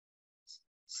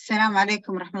Assalamu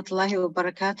alaikum rahmatullahi wa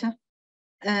barakatuh.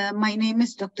 My name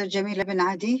is Dr. Jamila bin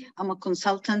Adi. I'm a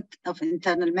consultant of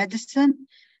internal medicine.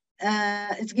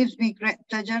 It gives me great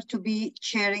pleasure to be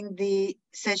sharing the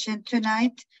session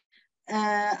tonight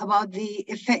about the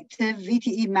effective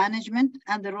VTE management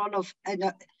and the role of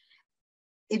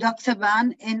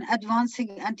Edoxaban in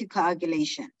advancing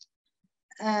anticoagulation.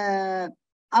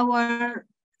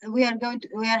 We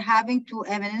are having two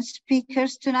eminent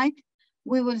speakers tonight.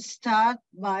 We will start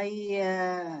by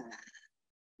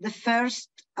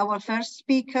our first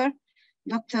speaker,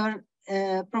 Dr.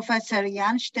 Professor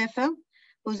Jan Steffel,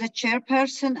 who's a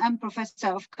chairperson and professor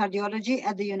of cardiology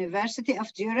at the University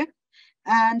of Zurich,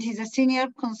 and he's a senior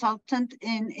consultant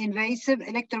in invasive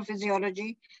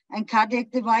electrophysiology and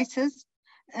cardiac devices.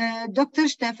 Dr.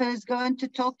 Steffel is going to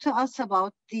talk to us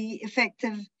about the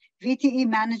effective VTE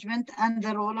management and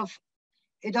the role of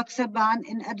Edoxaban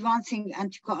in advancing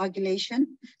anticoagulation.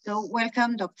 So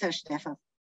welcome, Dr. Steffel.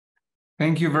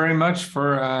 Thank you very much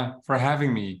for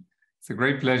having me. It's a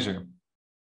great pleasure.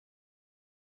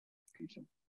 Thank you.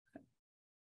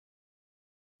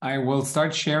 I will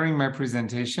start sharing my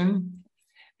presentation.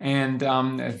 And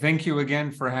thank you again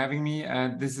for having me.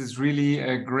 This is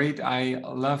really great. I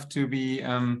love to be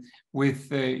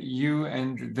with you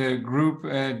and the group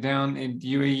down in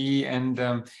UAE. And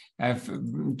I've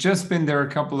just been there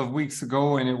a couple of weeks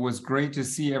ago, and it was great to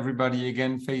see everybody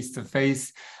again face to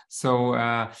face. So,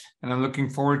 and I'm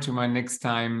looking forward to my next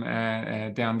time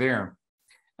down there.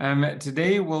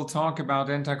 Today we'll talk about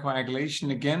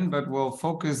anticoagulation again, but we'll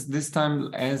focus this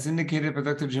time, as indicated by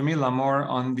Dr. Jamila, more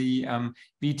on the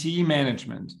VTE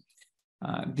management.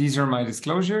 These are my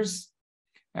disclosures.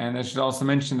 And I should also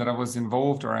mention that I was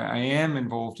involved, or I am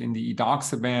involved, in the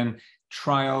Edoxaban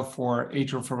trial for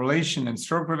atrial fibrillation and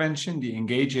stroke prevention, the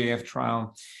ENGAGE-AF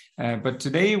trial. But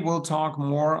today we'll talk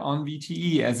more on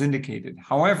VTE as indicated.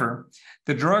 However,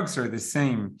 the drugs are the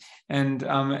same. And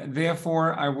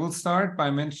therefore, I will start by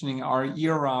mentioning our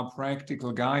ERA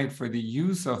practical guide for the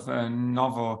use of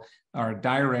novel or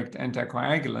direct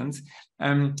anticoagulants,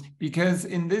 because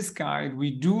in this guide,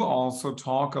 we do also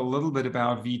talk a little bit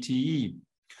about VTE.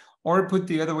 Or put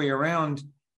the other way around,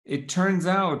 it turns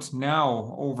out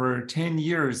now, over 10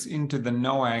 years into the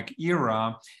NOAC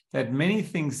era, that many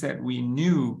things that we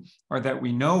knew or that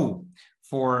we know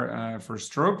for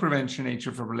stroke prevention,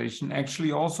 atrial fibrillation,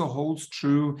 actually also holds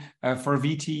true for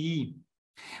VTE.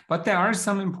 But there are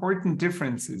some important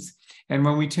differences. And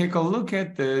when we take a look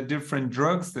at the different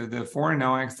drugs, the four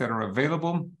NOACs that are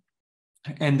available,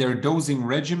 and their dosing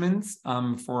regimens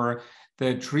for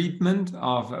the treatment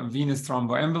of venous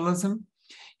thromboembolism,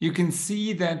 you can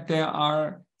see that there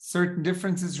are certain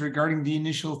differences regarding the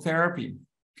initial therapy.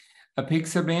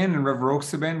 Apixaban and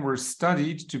rivaroxaban were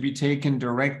studied to be taken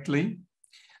directly,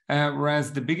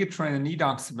 whereas the bigatran and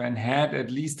edoxaban had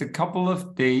at least a couple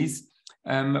of days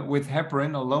with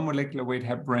heparin, a low molecular weight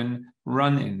heparin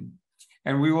run-in.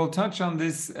 And we will touch on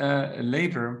this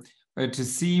later to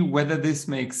see whether this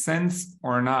makes sense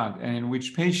or not, and in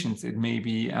which patients it may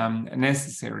be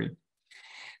necessary.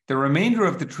 The remainder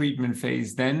of the treatment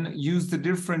phase then used a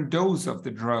different dose of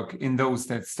the drug in those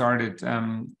that started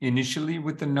initially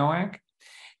with the NOAC,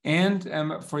 and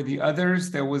for the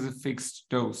others, there was a fixed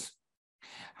dose.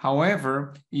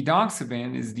 However,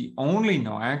 edoxaban is the only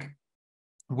NOAC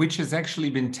which has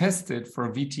actually been tested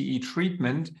for VTE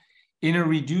treatment in a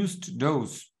reduced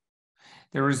dose.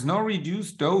 There is no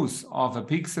reduced dose of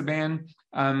apixaban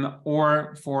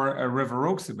or for a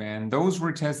rivaroxaban. Those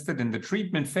were tested in the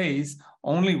treatment phase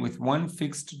only with one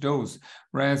fixed dose,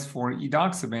 whereas for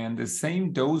edoxaban, the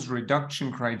same dose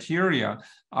reduction criteria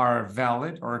are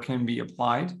valid or can be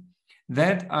applied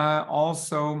that are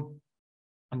also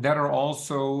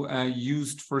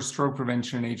used for stroke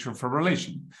prevention and atrial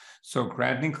fibrillation. So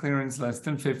creatinine clearance less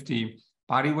than 50,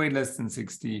 body weight less than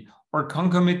 60, or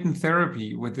concomitant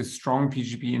therapy with a strong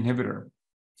PGP inhibitor.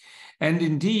 And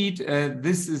indeed,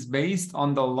 this is based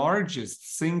on the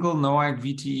largest single NOAC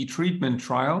VTE treatment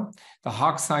trial, the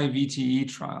Hoxsey VTE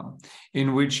trial,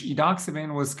 in which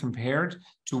edoxaban was compared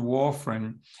to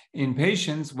warfarin in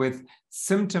patients with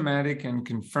symptomatic and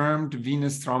confirmed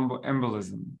venous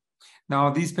thromboembolism. Now,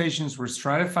 these patients were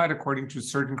stratified according to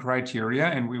certain criteria,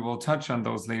 and we will touch on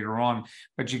those later on.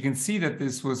 But you can see that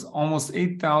this was almost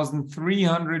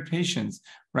 8,300 patients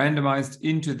randomized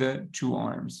into the two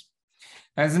arms.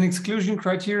 As an exclusion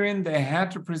criterion, they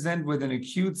had to present with an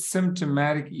acute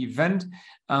symptomatic event,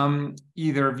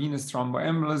 either venous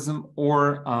thromboembolism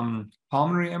or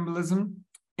pulmonary embolism.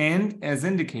 And as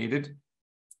indicated,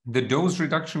 the dose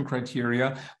reduction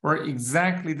criteria were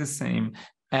exactly the same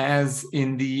as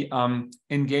in the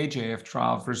ENGAGE-AF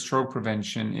trial for stroke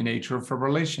prevention in atrial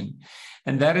fibrillation.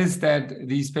 And that is that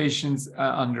these patients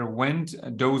underwent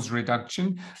a dose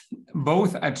reduction,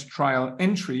 both at trial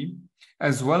entry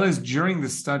as well as during the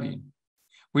study,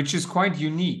 which is quite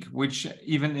unique, which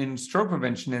even in stroke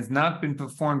prevention has not been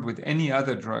performed with any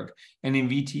other drug. And in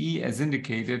VTE, as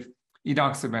indicated,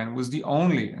 Edoxaban was the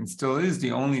only, and still is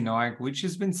the only NOAC, which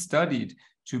has been studied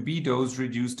to be dose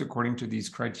reduced according to these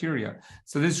criteria.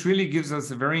 So this really gives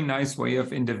us a very nice way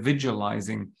of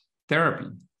individualizing therapy.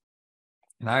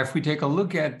 Now, if we take a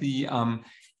look at the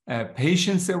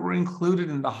patients that were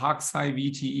included in the Hoxsey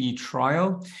VTE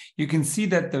trial, you can see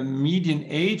that the median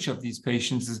age of these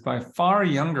patients is by far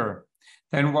younger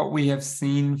than what we have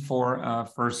seen for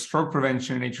stroke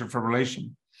prevention and atrial fibrillation.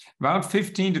 About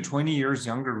 15 to 20 years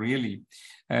younger, really,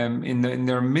 in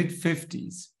their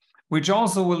mid-50s, which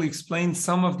also will explain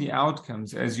some of the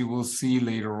outcomes, as you will see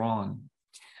later on.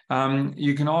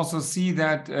 You can also see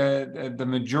that the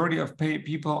majority of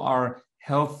people are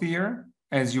healthier,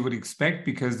 as you would expect,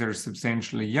 because they're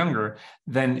substantially younger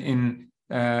than in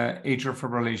atrial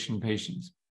fibrillation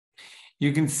patients.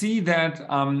 You can see that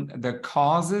the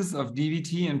causes of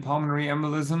DVT and pulmonary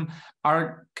embolism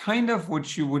are kind of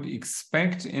what you would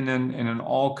expect in an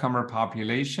all-comer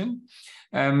population.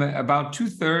 About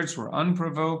 2/3 were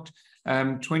unprovoked,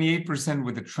 28%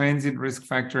 with a transient risk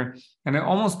factor, and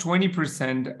almost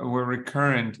 20% were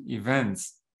recurrent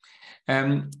events.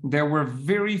 There were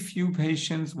very few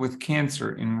patients with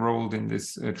cancer enrolled in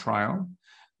this trial,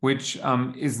 which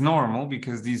is normal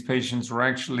because these patients were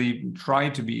actually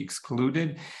tried to be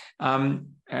excluded.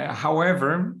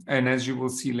 However, and as you will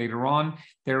see later on,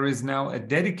 there is now a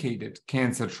dedicated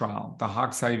cancer trial, the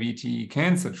Hoxsey VTE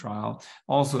cancer trial,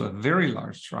 also a very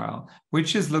large trial,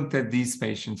 which has looked at these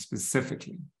patients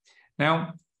specifically.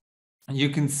 Now, you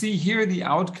can see here the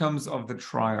outcomes of the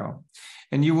trial,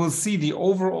 and you will see the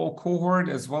overall cohort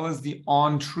as well as the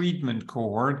on-treatment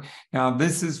cohort. Now,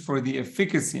 this is for the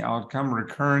efficacy outcome,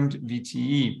 recurrent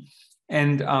VTE.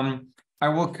 And I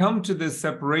will come to the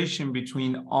separation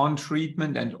between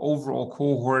on-treatment and overall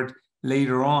cohort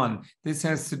later on. This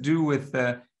has to do with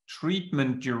the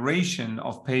treatment duration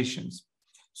of patients.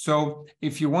 So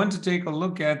if you want to take a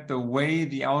look at the way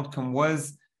the outcome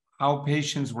was, how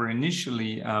patients were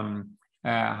initially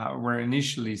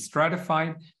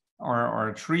stratified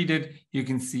or treated, you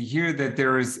can see here that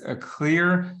there is a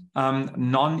clear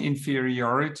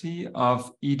non-inferiority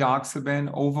of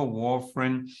Edoxaban over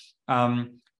warfarin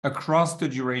across the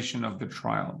duration of the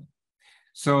trial.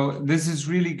 So this is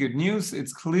really good news.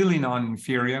 It's clearly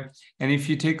non-inferior. And if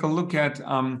you take a look at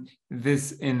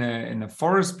this in a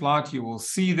forest plot, you will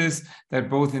see this, that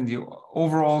both in the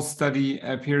overall study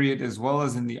period as well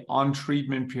as in the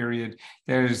on-treatment period,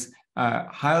 there's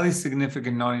highly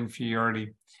significant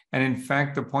non-inferiority. And in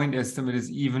fact, the point estimate is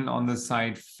even on the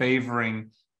side favoring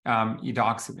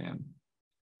Edoxaban.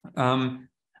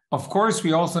 Of course,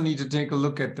 we also need to take a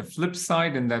look at the flip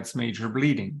side, and that's major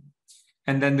bleeding.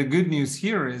 And then the good news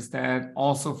here is that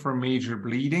also for major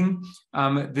bleeding,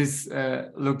 this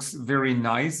looks very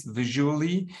nice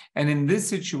visually. And in this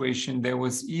situation, there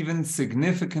was even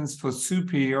significance for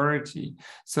superiority.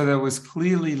 So there was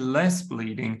clearly less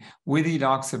bleeding with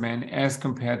Edoxaban as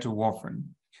compared to warfarin.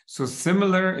 So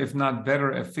similar, if not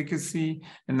better, efficacy,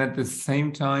 and at the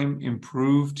same time,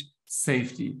 improved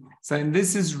safety. So, and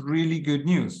this is really good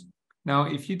news. Now,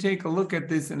 if you take a look at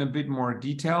this in a bit more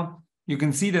detail, you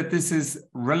can see that this is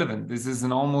relevant. This is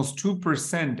an almost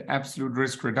 2% absolute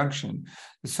risk reduction.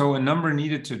 So a number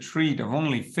needed to treat of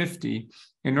only 50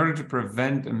 in order to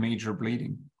prevent a major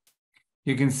bleeding.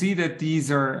 You can see that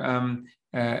these are,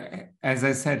 as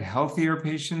I said, healthier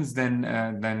patients than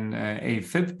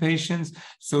AFib patients.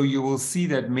 So you will see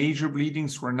that major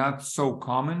bleedings were not so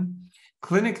common.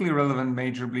 Clinically relevant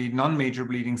non-major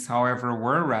bleedings, however,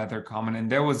 were rather common, and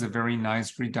there was a very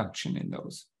nice reduction in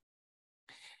those.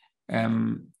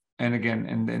 And again,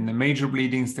 in the major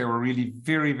bleedings, there were really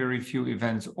very, very few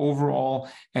events overall,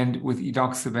 and with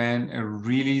Edoxaban, a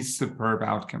really superb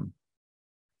outcome.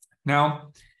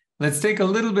 Now, let's take a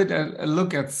little bit a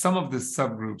look at some of the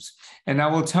subgroups, and I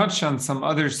will touch on some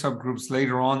other subgroups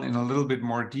later on in a little bit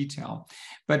more detail.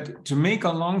 But to make a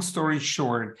long story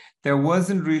short, there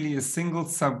wasn't really a single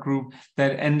subgroup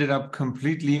that ended up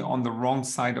completely on the wrong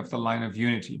side of the line of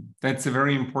unity. That's a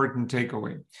very important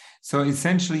takeaway. So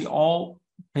essentially, all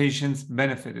patients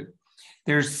benefited.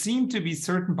 There seem to be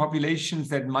certain populations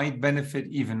that might benefit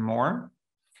even more.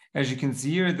 As you can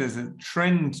see here, there's a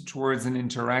trend towards an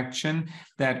interaction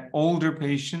that older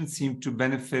patients seem to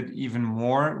benefit even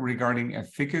more regarding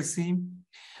efficacy.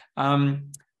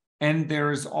 And there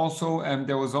was also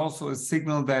a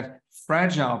signal that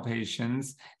fragile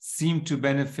patients seem to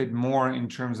benefit more in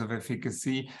terms of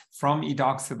efficacy from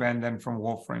Edoxaban than from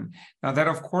warfarin. Now, that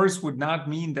of course would not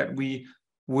mean that we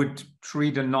would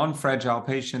treat a non-fragile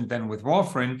patient then with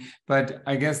warfarin, but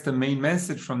I guess the main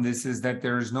message from this is that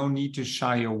there is no need to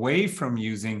shy away from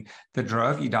using the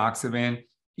drug Edoxaban,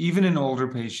 even in older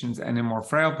patients and in more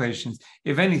frail patients.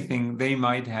 If anything, they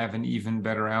might have an even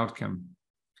better outcome.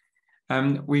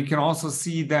 We can also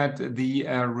see that the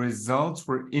results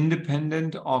were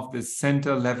independent of the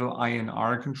center level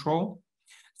INR control.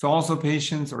 So also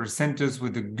patients or centers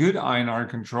with a good INR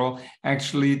control,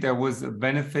 actually there was a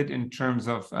benefit in terms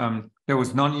of, there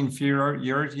was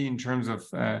non-inferiority in terms of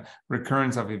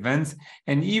recurrence of events.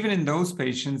 And even in those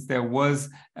patients, there was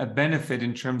a benefit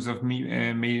in terms of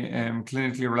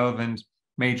clinically relevant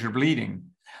major bleeding.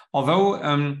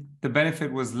 Although the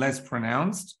benefit was less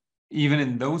pronounced, even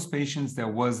in those patients, there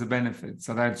was a benefit.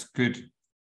 So that's good.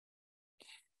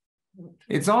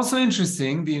 It's also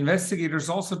interesting, the investigators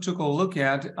also took a look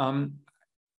at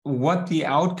what the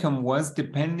outcome was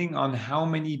depending on how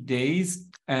many days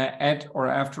at or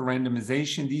after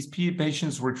randomization these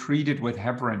patients were treated with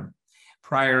heparin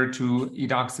prior to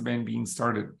Edoxaban being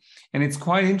started. And it's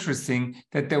quite interesting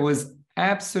that there was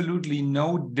absolutely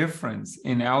no difference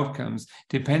in outcomes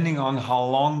depending on how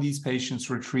long these patients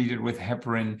were treated with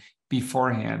heparin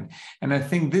beforehand. And I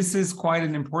think this is quite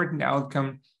an important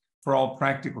outcome for all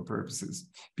practical purposes,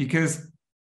 because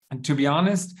to be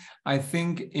honest, I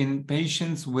think in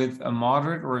patients with a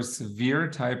moderate or a severe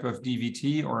type of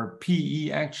DVT or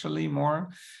PE actually more,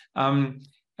 and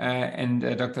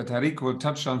Dr. Tariq will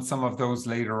touch on some of those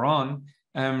later on,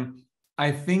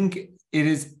 I think it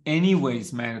is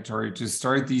anyways mandatory to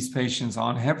start these patients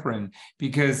on heparin,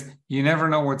 because you never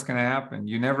know what's going to happen.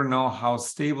 You never know how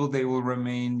stable they will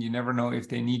remain. You never know if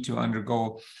they need to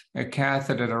undergo a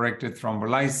catheter-directed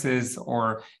thrombolysis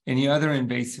or any other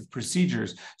invasive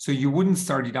procedures. So you wouldn't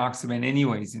start Edoxaban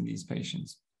anyways in these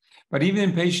patients. But even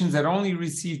in patients that only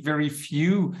received very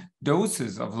few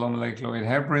doses of low molecular weight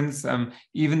heparins,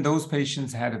 even those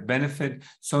patients had a benefit.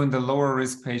 So in the lower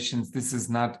risk patients, this is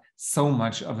not so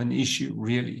much of an issue,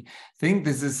 really. I think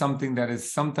this is something that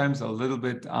is sometimes a little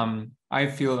bit, I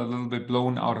feel a little bit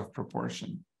blown out of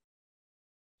proportion.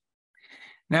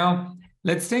 Now,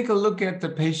 let's take a look at the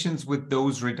patients with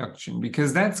dose reduction,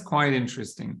 because that's quite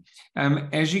interesting.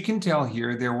 As you can tell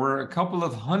here, there were a couple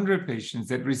of 100 patients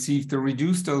that received the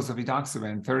reduced dose of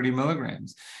Edoxaban, 30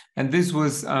 milligrams. And this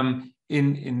was,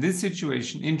 in this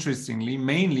situation, interestingly,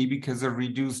 mainly because of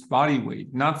reduced body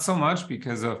weight, not so much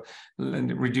because of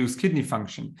reduced kidney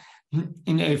function.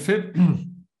 In the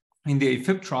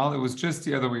AFib trial, it was just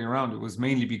the other way around. It was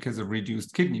mainly because of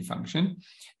reduced kidney function.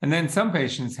 And then some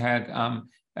patients had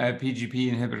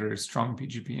PGP inhibitors, strong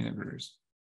PGP inhibitors.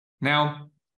 Now,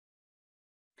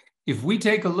 if we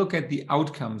take a look at the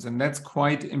outcomes, and that's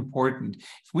quite important,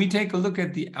 if we take a look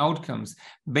at the outcomes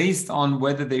based on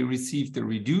whether they received the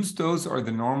reduced dose or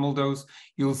the normal dose,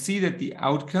 you'll see that the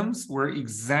outcomes were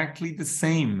exactly the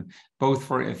same, both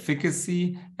for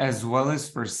efficacy as well as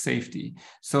for safety.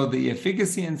 So the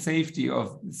efficacy and safety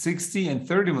of 60 and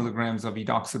 30 milligrams of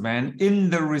Edoxaban in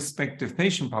the respective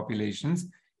patient populations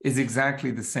is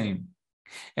exactly the same.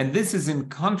 And this is in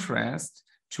contrast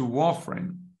to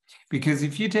warfarin, because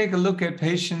if you take a look at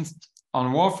patients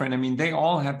on warfarin, I mean, they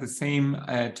all have the same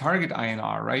target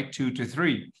INR, right? 2 to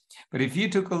 3. But if you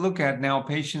took a look at now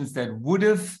patients that would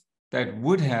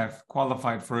have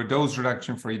qualified for a dose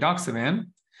reduction for Edoxaban,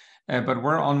 but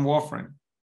were on warfarin,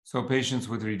 so patients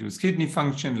with reduced kidney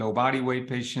function, low body weight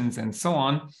patients, and so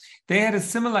on, they had a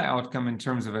similar outcome in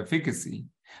terms of efficacy,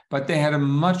 but they had a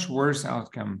much worse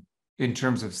outcome in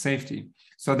terms of safety.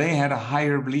 So they had a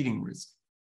higher bleeding risk.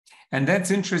 And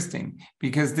that's interesting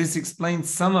because this explains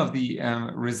some of the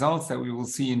results that we will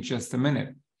see in just a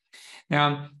minute.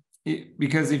 Now,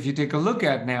 because if you take a look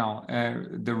at now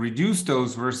the reduced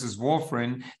dose versus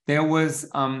warfarin, there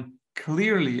was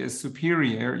clearly a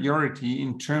superiority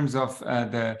in terms of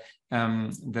the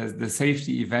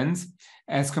safety events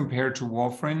as compared to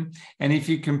warfarin. And if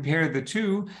you compare the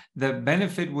two, the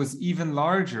benefit was even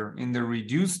larger in the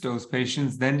reduced dose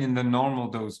patients than in the normal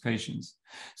dose patients.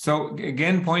 So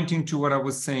again, pointing to what I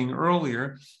was saying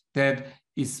earlier, that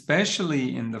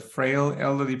especially in the frail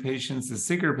elderly patients, the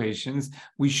sicker patients,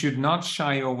 we should not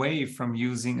shy away from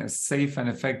using a safe and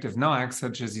effective NOAC,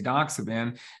 such as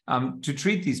Edoxaban, to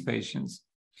treat these patients.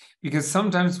 Because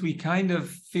sometimes we kind of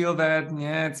feel that,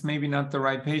 yeah, it's maybe not the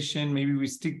right patient, maybe we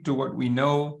stick to what we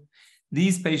know.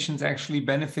 These patients actually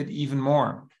benefit even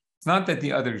more. It's not that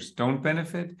the others don't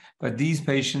benefit, but these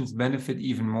patients benefit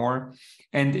even more.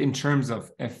 And in terms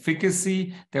of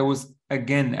efficacy, there was,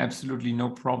 again, absolutely no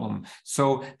problem.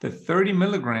 So the 30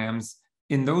 milligrams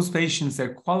in those patients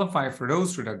that qualify for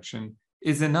dose reduction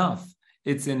is enough.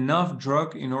 It's enough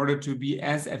drug in order to be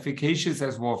as efficacious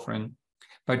as warfarin,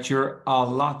 but you're a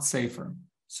lot safer.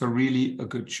 So really a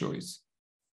good choice.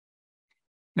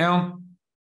 Now,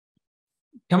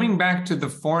 coming back to the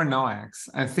 4 NOACs,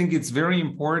 I think it's very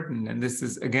important, and this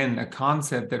is, again, a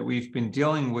concept that we've been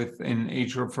dealing with in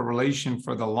atrial fibrillation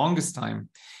for the longest time,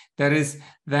 that is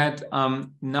that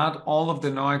not all of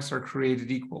the NOACs are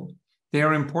created equal. There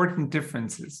are important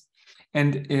differences.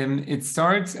 And it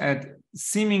starts at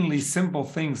seemingly simple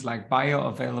things like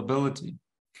bioavailability.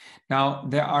 Now,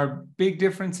 there are big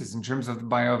differences in terms of the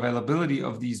bioavailability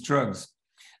of these drugs.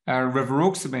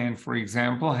 Rivaroxaban, for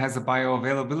example, has a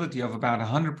bioavailability of about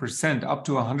 100%, up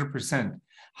to 100%.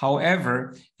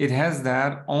 However, it has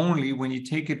that only when you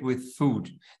take it with food.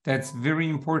 That's very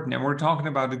important. And we're talking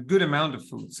about a good amount of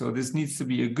food. So this needs to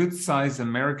be a good size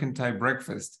American type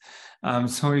breakfast.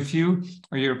 So if you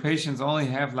or your patients only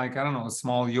have, like, I don't know, a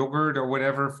small yogurt or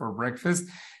whatever for breakfast,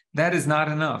 that is not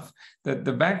enough.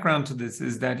 The background to this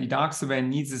is that Edoxaban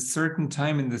needs a certain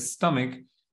time in the stomach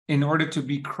in order to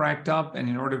be cracked up and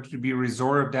in order to be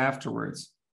resorbed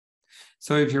afterwards.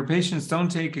 So if your patients don't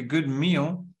take a good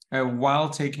meal while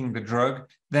taking the drug,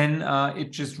 then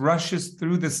it just rushes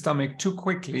through the stomach too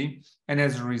quickly. And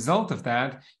as a result of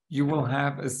that, you will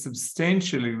have a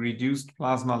substantially reduced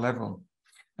plasma level,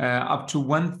 up to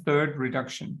 1/3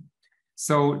 reduction.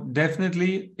 So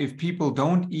definitely, if people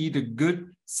don't eat a good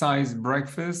sized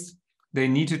breakfast, they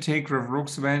need to take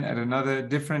rivaroxaban at another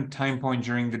different time point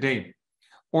during the day.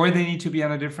 Or they need to be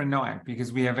on a different NOAC,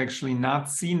 because we have actually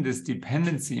not seen this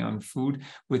dependency on food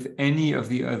with any of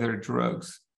the other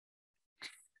drugs.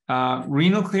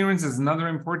 Renal clearance is another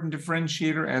important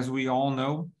differentiator, as we all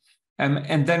know.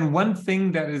 And then one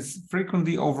thing that is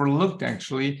frequently overlooked,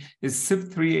 actually, is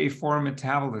CYP3A4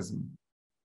 metabolism.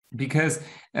 Because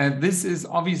this is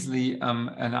obviously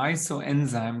an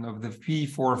isoenzyme of the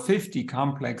P450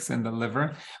 complex in the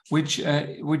liver, which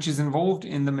is involved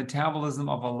in the metabolism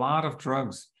of a lot of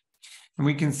drugs. And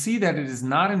we can see that it is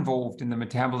not involved in the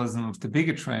metabolism of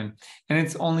dabigatran, and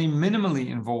it's only minimally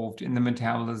involved in the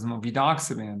metabolism of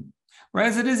edoxaban,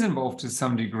 whereas it is involved to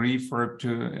some degree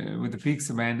with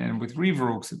apixaban and with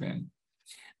rivaroxaban.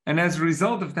 And as a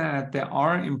result of that, there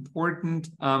are important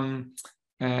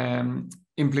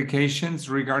implications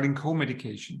regarding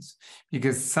co-medications,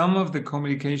 because some of the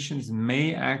co-medications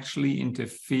may actually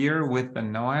interfere with the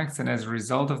NOACs, and as a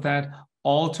result of that,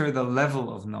 alter the level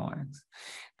of NOACs.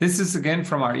 This is again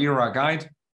from our ERA guide.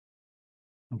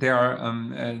 There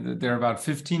are about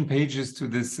 15 pages to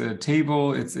this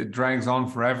table. It drags on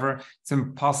forever. It's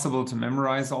impossible to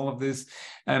memorize all of this.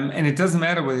 And it doesn't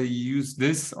matter whether you use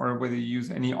this or whether you use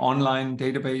any online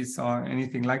database or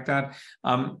anything like that.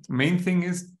 Main thing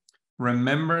is,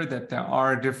 remember that there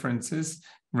are differences.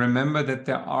 Remember that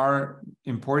there are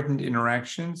important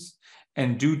interactions,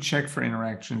 and do check for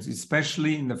interactions,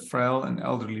 especially in the frail and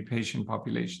elderly patient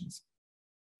populations.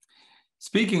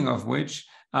 Speaking of which,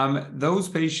 those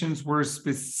patients were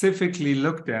specifically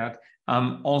looked at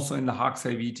also in the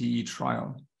Hoxha VTE trial.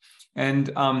 And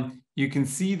you can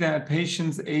see that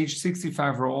patients aged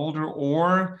 65 or older,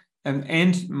 or and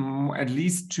at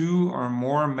least 2 or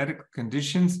more medical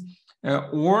conditions,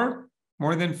 or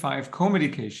more than 5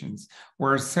 co-medications,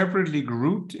 were separately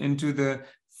grouped into the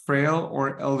frail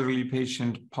or elderly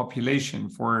patient population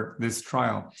for this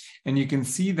trial. And you can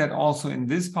see that also in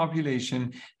this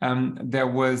population, there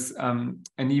was an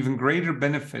even greater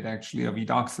benefit actually of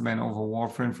edoxaban over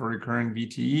warfarin for recurrent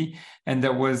VTE. And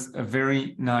there was a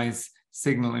very nice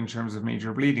signal in terms of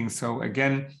major bleeding. So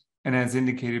again, and as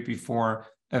indicated before,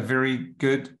 a very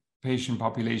good patient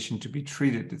population to be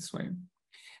treated this way.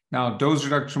 Now, dose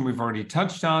reduction we've already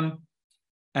touched on.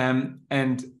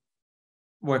 And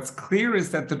what's clear is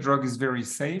that the drug is very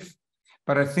safe,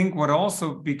 but I think what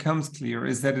also becomes clear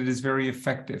is that it is very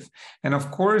effective. And of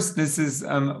course, this is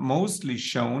mostly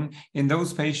shown in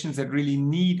those patients that really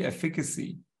need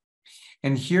efficacy.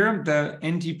 And here, the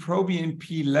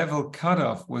NT-proBNP level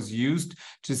cutoff was used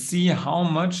to see how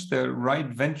much the right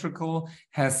ventricle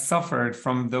has suffered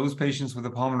from those patients with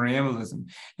a pulmonary embolism.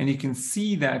 And you can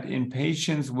see that in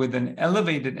patients with an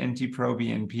elevated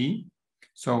NT-proBNP,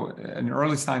 so an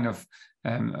early sign of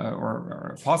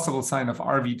or a possible sign of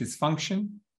RV dysfunction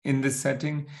in this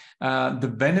setting,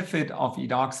 the benefit of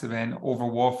edoxaban over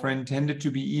warfarin tended to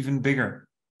be even bigger.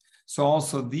 So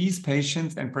also these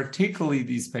patients, and particularly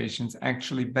these patients,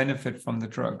 actually benefit from the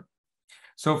drug.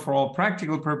 So for all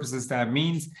practical purposes, that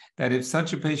means that if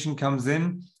such a patient comes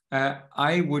in,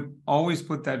 I would always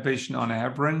put that patient on a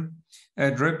heparin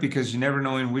drip, because you never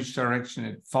know in which direction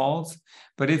it falls.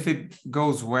 But if it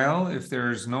goes well, if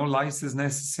there's no lysis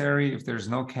necessary, if there's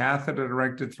no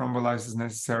catheter-directed thrombolysis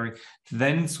necessary,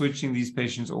 then switching these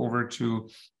patients over to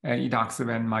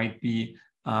Edoxaban might be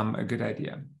a good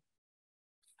idea.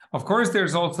 Of course,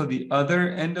 there's also the other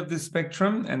end of the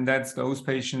spectrum, and that's those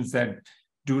patients that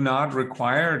do not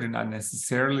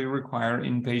necessarily require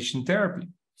inpatient therapy.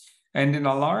 And in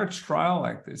a large trial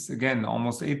like this, again,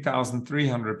 almost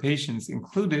 8,300 patients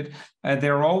included,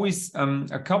 there are always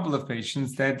a couple of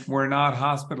patients that were not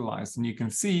hospitalized. And you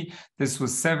can see this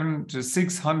was 700 to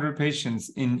 600 patients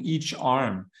in each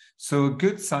arm. So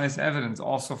good size evidence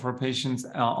also for patients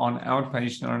on an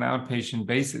outpatient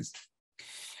basis.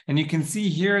 And you can see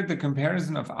here the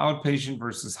comparison of outpatient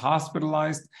versus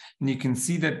hospitalized, and you can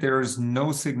see that there is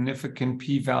no significant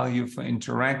p-value for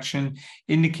interaction,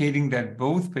 indicating that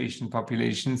both patient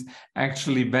populations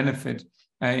actually benefit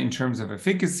in terms of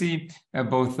efficacy,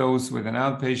 both those with an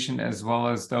outpatient as well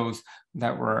as those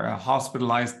that were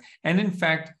hospitalized, and in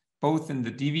fact, both in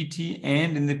the DVT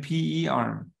and in the PE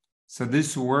arm. So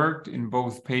this worked in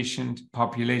both patient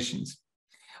populations.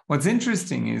 What's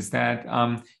interesting is that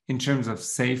in terms of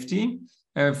safety,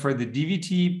 for the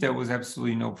DVT, there was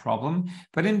absolutely no problem.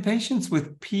 But in patients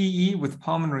with PE, with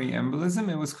pulmonary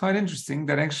embolism, it was quite interesting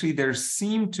that actually there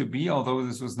seemed to be, although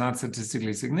this was not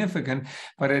statistically significant,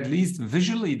 but at least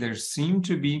visually, there seemed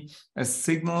to be a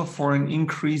signal for an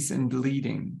increase in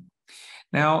bleeding.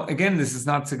 Now, again, this is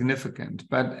not significant,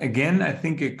 but again, I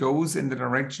think it goes in the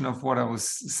direction of what I was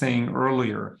saying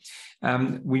earlier.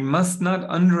 We must not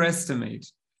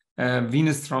underestimate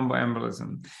venous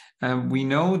thromboembolism. We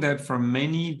know that for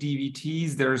many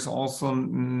DVTs, there's also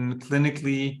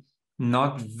clinically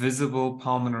not visible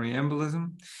pulmonary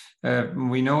embolism.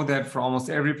 We know that for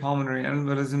almost every pulmonary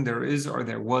embolism, there is or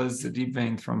there was a deep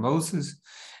vein thrombosis.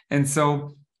 And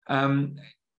so,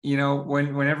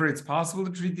 whenever it's possible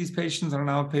to treat these patients on an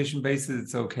outpatient basis,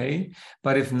 it's okay.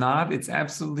 But if not, it's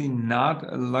absolutely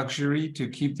not a luxury to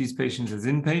keep these patients as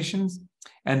inpatients,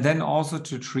 and then also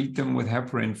to treat them with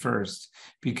heparin first,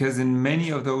 because in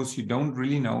many of those, you don't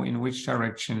really know in which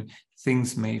direction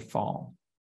things may fall.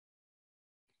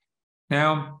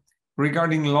 Now,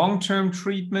 regarding long-term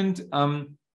treatment,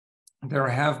 there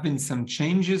have been some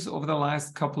changes over the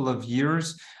last couple of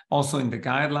years, also in the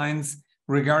guidelines,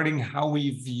 regarding how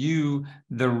we view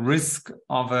the risk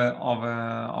of a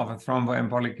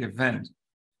thromboembolic event,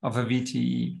 of a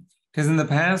VTE. Because in the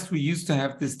past, we used to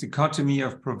have this dichotomy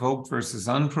of provoked versus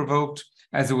unprovoked,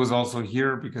 as it was also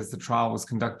here because the trial was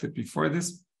conducted before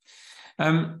this.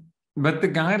 But the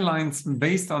guidelines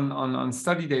based on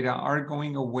study data are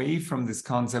going away from this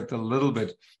concept a little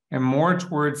bit and more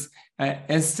towards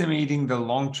estimating the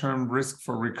long-term risk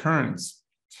for recurrence.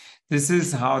 This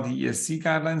is how the ESC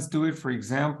guidelines do it, for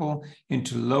example,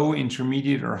 into low,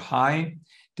 intermediate, or high,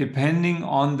 depending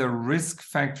on the risk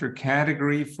factor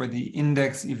category for the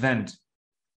index event,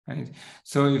 right?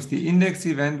 So if the index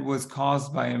event was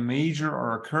caused by a major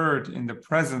or occurred in the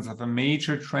presence of a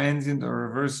major transient or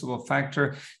reversible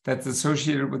factor that's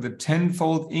associated with a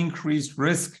 10-fold increased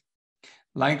risk,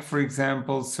 like, for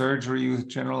example, surgery with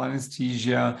general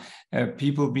anesthesia,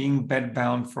 people being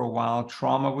bedbound for a while,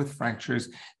 trauma with fractures,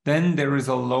 then there is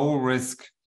a low risk,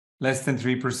 less than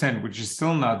 3%, which is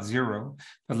still not zero,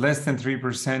 but less than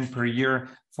 3% per year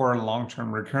for a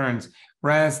long-term recurrence.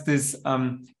 Whereas this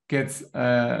gets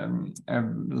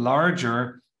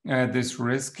larger, this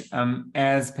risk,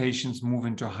 as patients move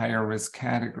into higher risk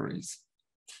categories.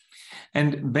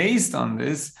 And based on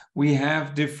this, we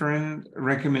have different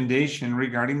recommendations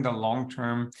regarding the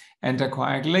long-term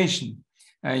anticoagulation.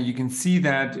 You can see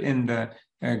that in the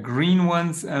green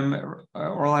ones,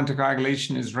 oral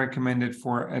anticoagulation is recommended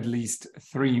for at least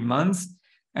 3 months,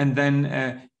 and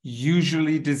then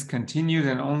usually discontinued,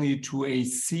 and only to a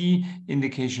C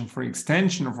indication for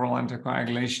extension of oral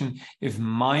anticoagulation if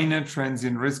minor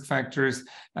transient risk factors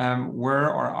were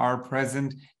or are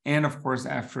present, and of course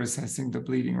after assessing the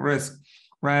bleeding risk.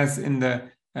 Whereas in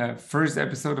the first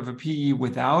episode of a PE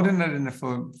without an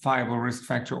identifiable risk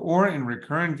factor or in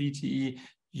recurrent VTE,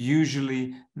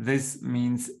 usually this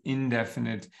means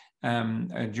indefinite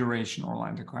duration oral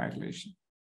anticoagulation.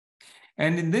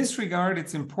 And in this regard,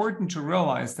 it's important to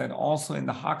realize that also in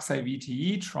the Hoxsey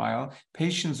VTE trial,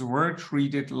 patients were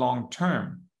treated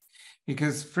long-term,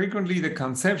 because frequently the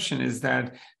conception is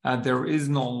that there is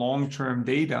no long-term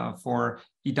data for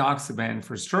Edoxaban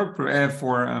for stroke for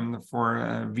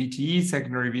VTE,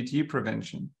 secondary VTE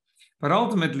prevention. But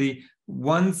ultimately,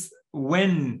 when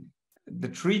the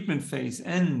treatment phase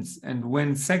ends and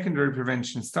when secondary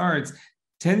prevention starts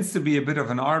tends to be a bit of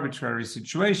an arbitrary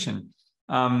situation.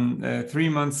 3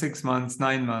 months, 6 months,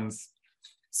 9 months.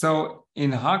 So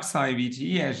in Hoxha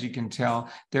VTE, as you can tell,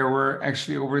 there were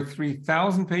actually over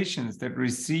 3,000 patients that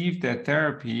received that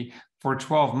therapy for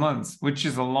 12 months, which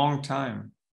is a long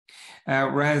time.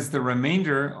 Whereas the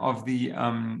remainder of the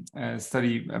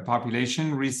study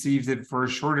population received it for a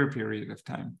shorter period of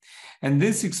time. And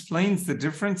this explains the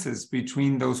differences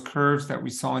between those curves that we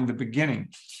saw in the beginning,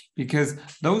 because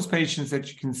those patients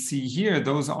that you can see here,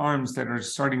 those arms that are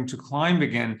starting to climb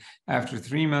again after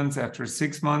 3 months, after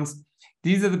 6 months,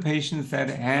 these are the patients that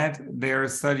had their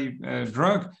study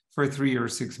drug for 3 or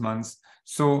 6 months.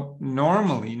 So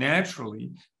normally,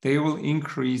 naturally, they will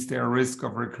increase their risk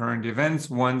of recurrent events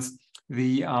once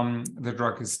the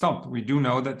drug is stopped. We do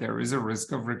know that there is a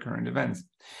risk of recurrent events.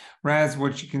 Whereas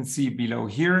what you can see below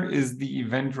here is the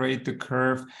event rate, the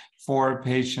curve for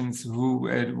patients who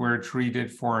were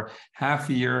treated for half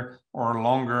a year or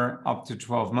longer, up to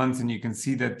 12 months. And you can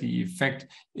see that the effect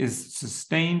is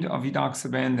sustained of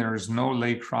Edoxaban. There is no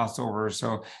late crossover.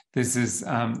 So this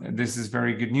is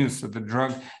very good news. So the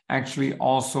drug actually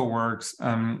also works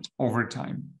over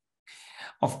time.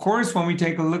 Of course, when we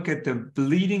take a look at the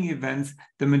bleeding events,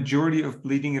 the majority of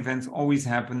bleeding events always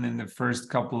happen in the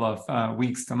first couple of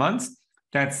weeks to months.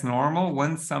 That's normal.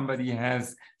 Once somebody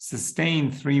has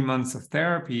sustained 3 months of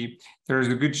therapy, there's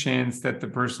a good chance that the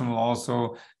person will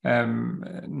also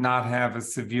not have a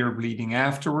severe bleeding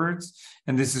afterwards.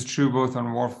 And this is true both on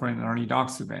warfarin and on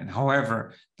Edoxaban.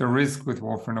 However, the risk with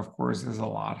warfarin, of course, is a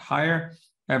lot higher.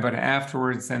 But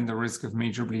afterwards, then the risk of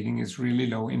major bleeding is really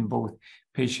low in both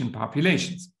patient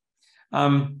populations.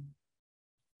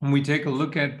 When we take a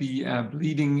look at the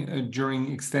bleeding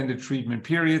during extended treatment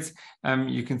periods,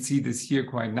 you can see this here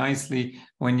quite nicely.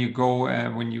 When you go,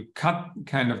 when you cut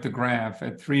kind of the graph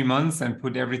at 3 months and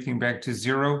put everything back to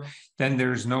 0, then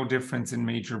there's no difference in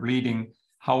major bleeding.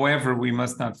 However, we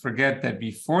must not forget that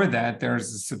before that,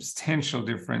 there's a substantial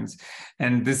difference.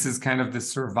 And this is kind of the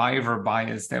survivor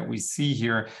bias that we see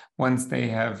here. Once they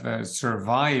have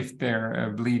survived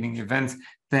their bleeding events,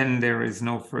 then there is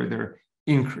no further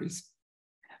increase.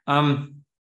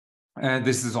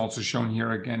 This is also shown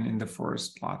here again in the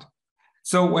forest plot.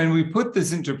 So when we put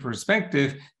this into perspective,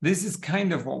 this is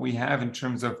kind of what we have in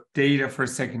terms of data for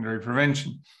secondary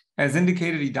prevention. As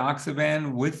indicated,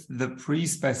 Edoxaban with the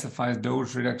pre-specified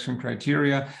dose reduction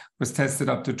criteria was tested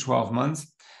up to 12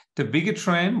 months. The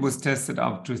Bigetran was tested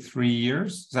up to 3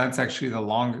 years. So that's actually the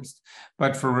longest.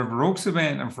 But for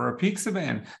Rivaroxaban and for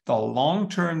Apixaban, the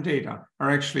long-term data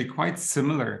are actually quite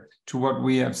similar to what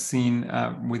we have seen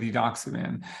with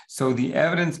Edoxaban. So the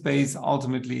evidence base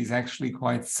ultimately is actually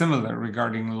quite similar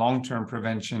regarding long-term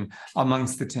prevention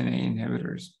amongst the 10A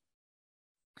inhibitors.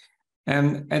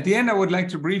 And at the end, I would like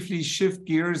to briefly shift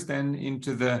gears then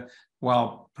into the,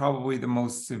 well, probably the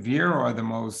most severe or the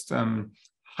most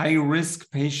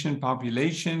high-risk patient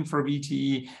population for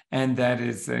VTE, and that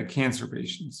is cancer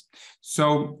patients.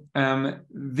 So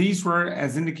these were,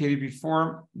 as indicated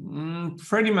before,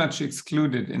 pretty much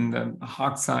excluded in the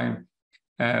Hoxha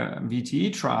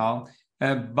VTE trial,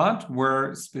 but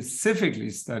were specifically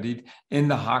studied in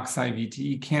the Hoxha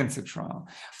VTE cancer trial.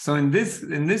 So in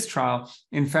this trial,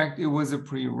 in fact, it was a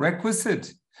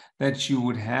prerequisite that you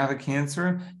would have a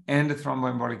cancer and a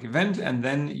thromboembolic event, and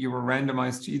then you were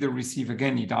randomized to either receive,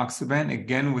 again, Edoxaban,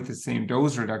 again with the same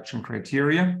dose reduction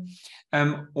criteria,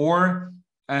 or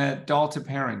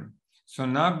dalteparin. So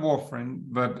not warfarin,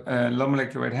 but low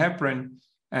molecular weight heparin,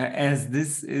 as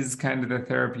this is kind of the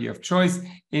therapy of choice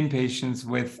in patients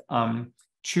with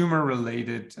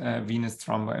tumor-related venous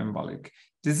thromboembolic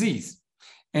disease.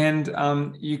 And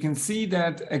you can see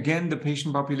that, again, the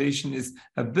patient population is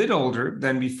a bit older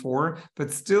than before, but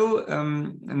still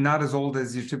not as old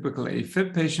as your typical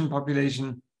AFib patient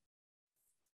population.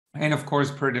 And of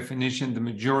course, per definition, the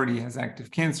majority has active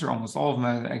cancer, almost all of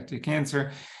them have active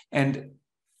cancer, and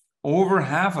over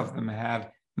half of them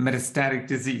had metastatic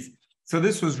disease. So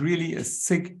this was really a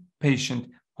sick patient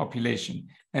population.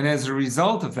 And as a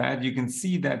result of that, you can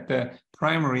see that the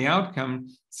primary outcome,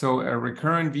 so a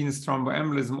recurrent venous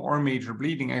thromboembolism or major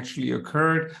bleeding, actually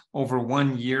occurred over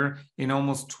 1 year in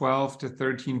almost 12 to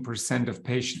 13% of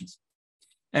patients.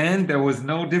 And there was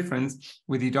no difference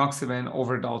with Edoxaban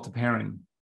over dalteparin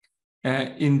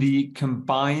in the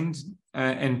combined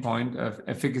endpoint of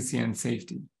efficacy and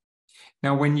safety.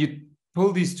 Now, when you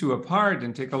pull these two apart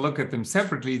and take a look at them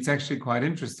separately, it's actually quite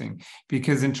interesting,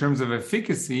 because in terms of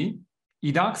efficacy,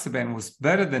 Edoxaban was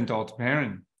better than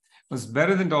dalteparin,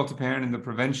 in the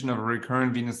prevention of a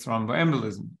recurrent venous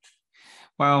thromboembolism.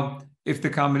 While if the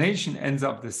combination ends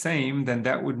up the same, then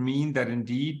that would mean that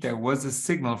indeed there was a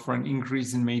signal for an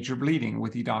increase in major bleeding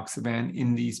with Edoxaban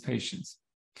in these patients.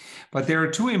 But there are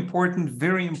two important,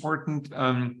 very important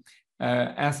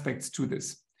aspects to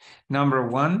this. Number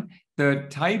one, the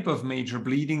type of major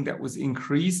bleeding that was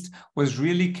increased was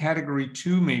really category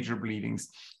 2 major bleedings.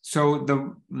 So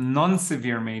the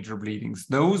non-severe major bleedings,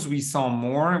 those we saw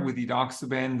more with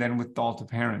Edoxaban than with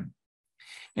dalteparin.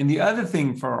 And the other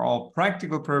thing, for all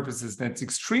practical purposes, that's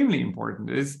extremely important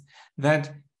is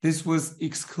that this was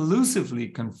exclusively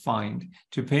confined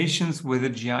to patients with a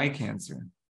GI cancer.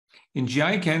 In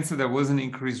GI cancer, there was an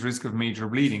increased risk of major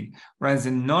bleeding, whereas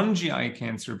in non-GI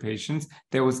cancer patients,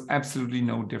 there was absolutely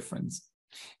no difference.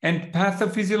 And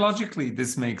pathophysiologically,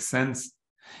 this makes sense.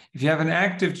 If you have an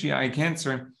active GI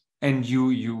cancer and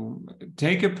you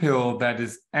take a pill that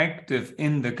is active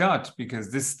in the gut, because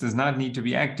this does not need to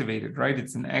be activated, right?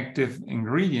 It's an active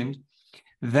ingredient,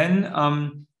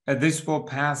 then this will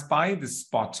pass by the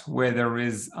spot where there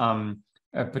is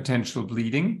a potential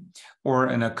bleeding or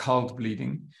an occult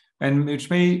bleeding, and which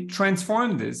may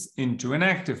transform this into an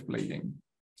active bleeding.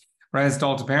 Whereas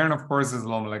dalteparin, of course, is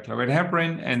low molecular weight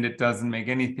heparin, and it doesn't make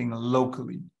anything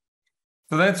locally.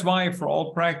 So that's why, for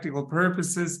all practical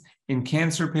purposes, in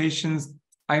cancer patients,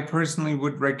 I personally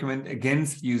would recommend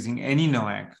against using any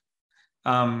NOAC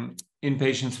in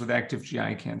patients with active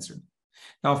GI cancer.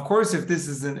 Now, of course, if this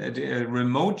is a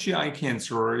remote GI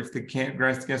cancer, or if the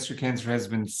gastric cancer has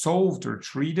been solved or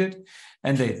treated,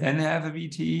 and they then have a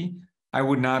VTE, I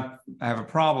would not have a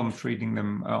problem treating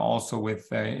them also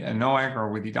with a NOAC or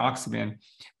with Edoxaban.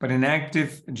 But in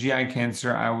active GI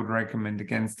cancer, I would recommend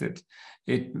against it.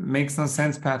 It makes no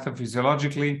sense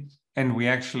pathophysiologically, and we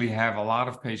actually have a lot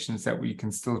of patients that we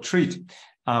can still treat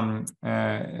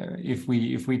if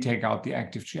we take out the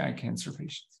active GI cancer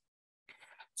patients.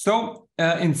 So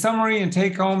in summary and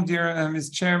take home, dear Ms.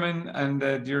 Chairman and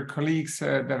dear colleagues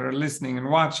that are listening and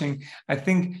watching, I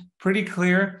think pretty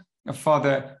clear for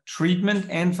the treatment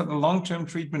and for the long-term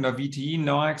treatment of VTE,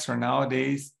 NOACs are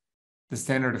nowadays the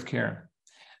standard of care.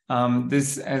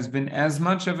 This has been as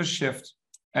much of a shift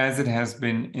as it has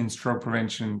been in stroke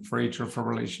prevention for atrial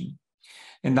fibrillation.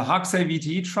 In the Hoxsey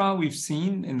VTE trial, we've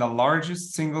seen in the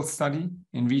largest single study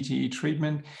in VTE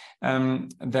treatment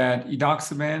that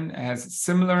Edoxaban has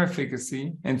similar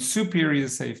efficacy and superior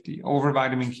safety over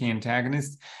vitamin K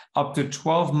antagonists up to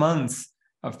 12 months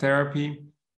of therapy,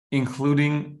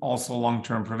 including also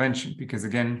long-term prevention, because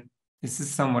again, this is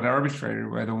somewhat arbitrary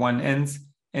where the one ends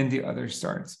and the other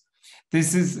starts.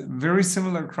 This is very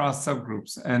similar across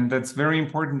subgroups, and that's very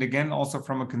important, again, also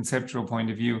from a conceptual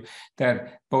point of view,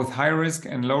 that both high-risk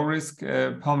and low-risk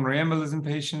pulmonary embolism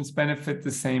patients benefit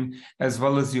the same, as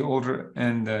well as the older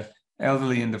and the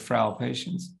elderly and the frail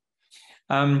patients.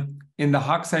 In the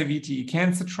Hoxsey VTE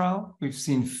cancer trial, we've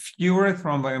seen fewer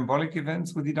thromboembolic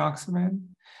events with Edoxaban.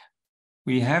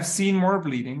 We have seen more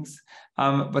bleedings,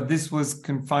 but this was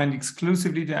confined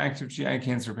exclusively to active GI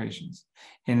cancer patients.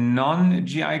 In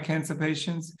non-GI cancer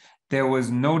patients, there was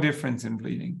no difference in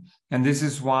bleeding. And this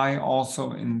is why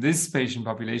also in this patient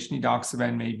population,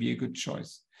 Edoxaban may be a good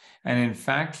choice. And in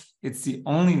fact, it's the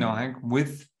only NOAC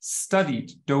with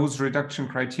studied dose reduction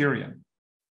criteria,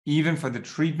 even for the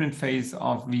treatment phase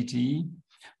of VTE,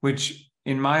 which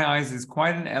in my eyes is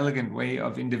quite an elegant way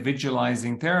of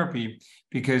individualizing therapy,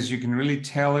 because you can really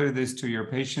tailor this to your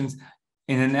patients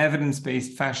in an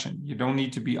evidence-based fashion. You don't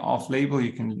need to be off-label.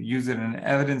 You can use it in an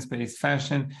evidence-based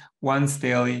fashion once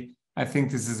daily. I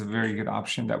think this is a very good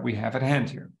option that we have at hand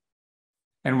here.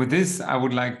 And with this, I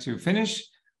would like to finish.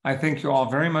 I thank you all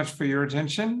very much for your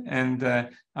attention, and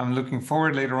I'm looking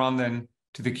forward later on then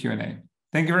to the Q&A.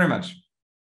 Thank you very much.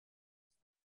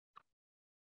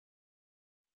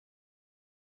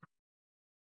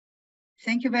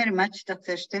 Thank you very much,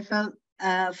 Dr. Steffel,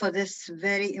 for this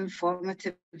very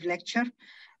informative lecture.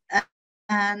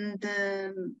 And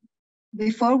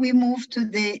before we move to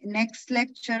the next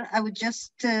lecture, I would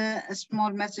just a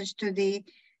small message to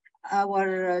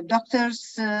our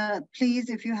doctors. Please,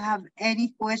 if you have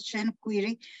any question,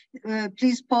 query,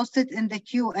 please post it in the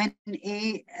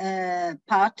Q&A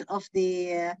part of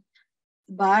the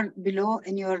bar below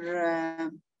in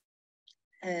your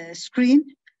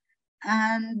screen.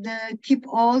 And keep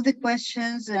all the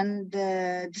questions and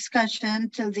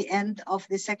discussion till the end of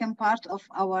the second part of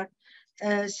our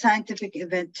scientific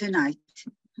event tonight.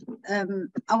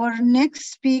 Our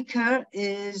next speaker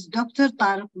is Dr.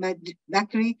 Tariq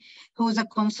Bakri, who is a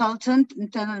consultant in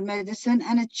internal medicine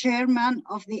and a chairman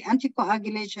of the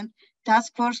Anticoagulation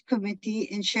Task Force Committee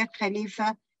in Sheikh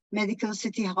Khalifa Medical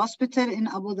City Hospital in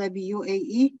Abu Dhabi,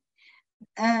 UAE.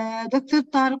 Dr.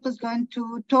 Tariq is going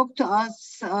to talk to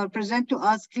us or present to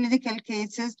us clinical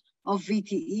cases of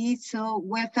VTE. So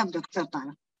welcome, Dr.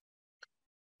 Tariq.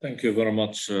 Thank you very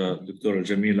much, Dr.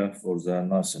 Jamila, for the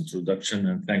nice introduction.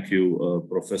 And thank you,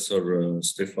 Professor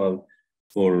Stefan,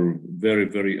 for very,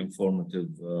 very informative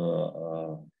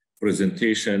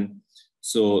presentation.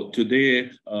 So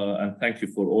today, and thank you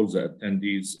for all the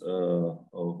attendees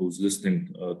who's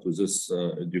listening to this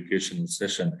educational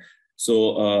session.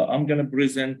 So I'm going to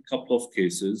present a couple of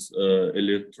cases,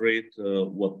 illustrate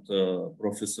what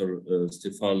Professor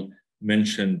Stefan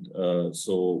mentioned,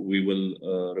 so we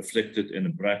will reflect it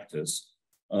in practice.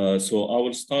 So I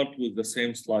will start with the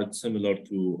same slide similar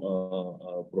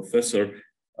to Professor.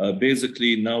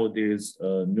 Basically, nowadays,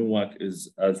 NUAC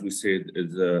is, as we said,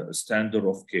 is a standard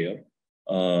of care.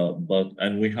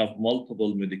 And we have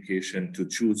multiple medication to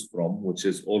choose from, which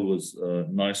is always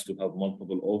nice to have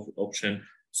multiple options.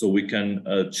 So we can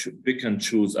pick and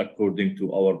choose according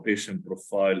to our patient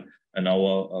profile and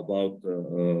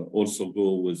also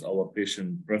go with our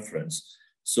patient preference.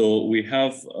 So we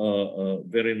have a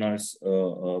very nice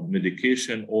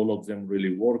medication. All of them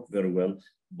really work very well.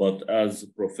 But as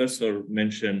Professor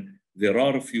mentioned, there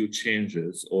are a few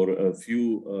changes or a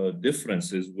few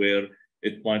differences where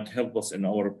it might help us in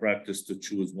our practice to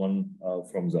choose one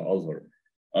from the other.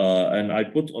 And I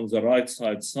put on the right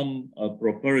side some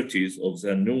properties of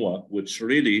the NUAC, which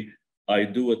really I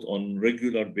do it on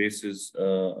regular basis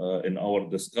in our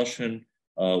discussion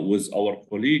with our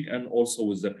colleague and also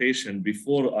with the patient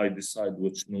before I decide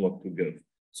which NUAC to give.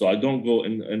 So I don't go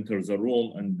enter the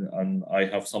room and I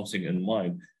have something in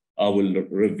mind. I will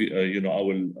review, I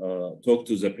will talk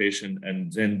to the patient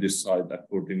and then decide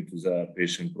according to the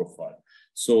patient profile.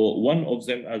 So one of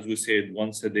them, as we said,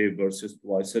 once a day versus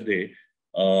twice a day.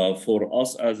 For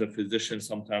us as a physician,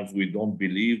 sometimes we don't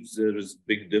believe there is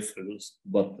big difference,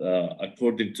 but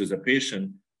according to the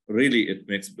patient, really it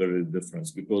makes very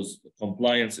difference because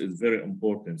compliance is very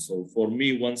important. So for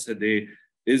me, once a day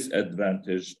is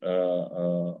advantage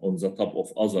on the top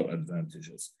of other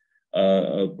advantages.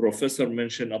 Professor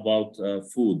mentioned about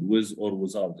food with or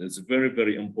without. It's very,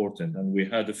 very important. And we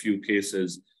had a few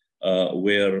cases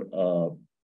where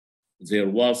there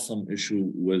was some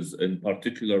issue with, in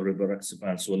particular,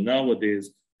 Edoxaban. So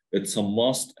nowadays, it's a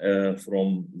must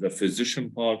from the physician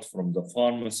part, from the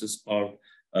pharmacist part,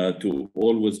 to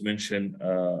always mention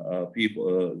to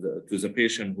the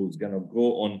patient who's going to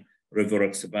go on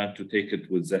Edoxaban to take it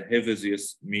with the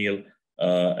heaviest meal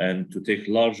and to take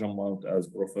large amount, as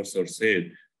Professor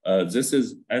said. This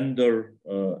is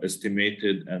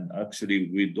underestimated, and actually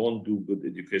we don't do good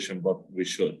education, but we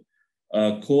should.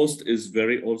 Cost is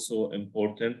very also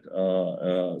important,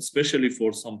 especially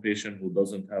for some patient who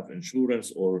doesn't have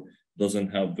insurance or doesn't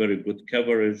have very good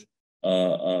coverage.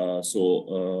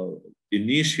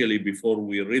 Initially, before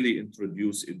we really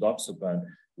introduced Edoxaban,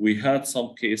 we had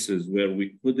some cases where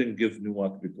we couldn't give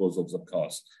NUAC because of the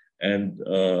cost. And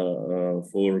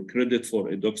for credit for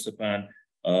Edoxaban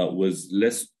was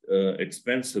less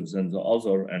expensive than the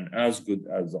other and as good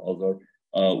as the other.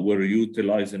 We're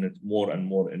utilizing it more and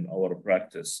more in our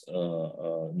practice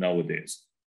nowadays.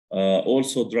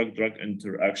 Also, drug-drug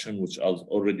interaction, which I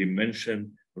already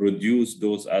mentioned, reduce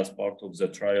those as part of the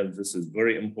trial. This is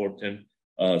very important,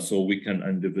 so we can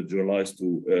individualize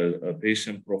to a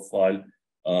patient profile.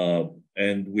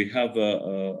 And we have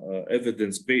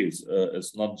evidence base.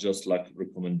 It's not just like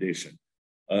recommendation.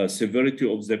 Severity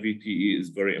of the VTE is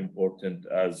very important.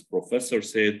 As Professor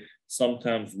said,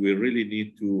 sometimes we really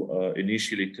need to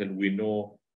initially till we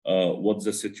know what's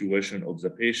the situation of the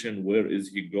patient, where is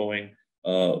he going.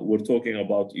 We're talking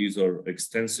about either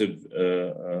extensive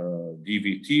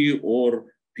DVT or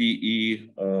PE,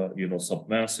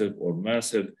 submassive or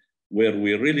massive, where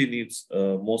we really need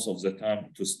most of the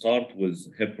time to start with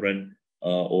heparin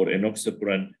or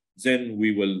enoxaparin. Then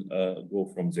we will go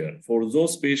from there. For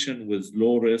those patients with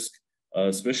low risk,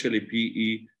 especially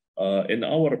PE, in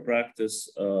our practice,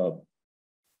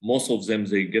 most of them,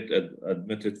 they get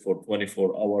admitted for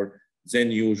 24 hours,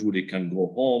 then usually can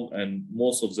go home. And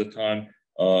most of the time,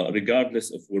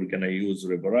 regardless if we're gonna use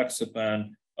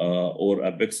Edoxaban or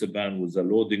Edoxaban with a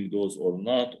loading dose or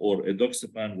not, or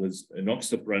Edoxaban with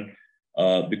enoxaparin,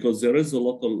 because there is a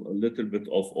little bit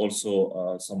of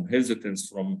also some hesitance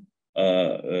from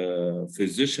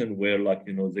physician where, like,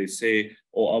 they say,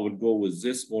 oh, I will go with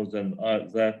this more than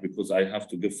that because I have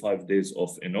to give 5 days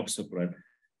of enoxaparin.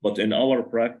 But in our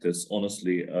practice,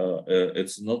 honestly,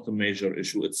 it's not a major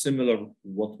issue. It's similar to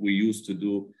what we used to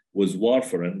do with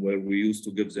warfarin, where we used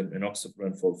to give them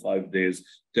enoxaparin for 5 days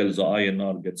till the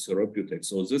INR gets therapeutic.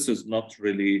 So this is not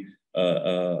really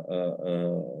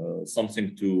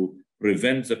something to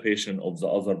prevent the patient of the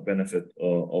other benefit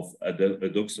of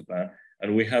Edoxaban.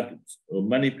 And we had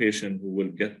many patients who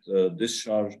will get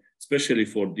discharged, especially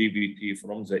for DVT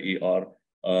from the ER,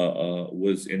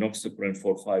 with enoxaparin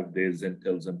for 5 days, and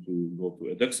tells them to go to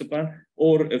Edoxaban,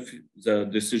 or if the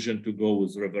decision to go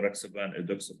with rivaroxaban,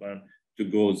 Edoxaban, to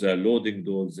go the loading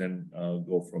dose and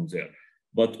go from there.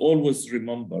 But always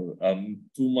remember,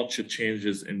 too much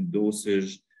changes in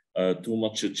dosage, too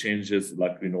much changes,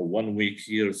 like 1 week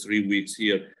here, 3 weeks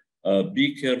here.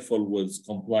 Be careful with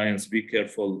compliance. Be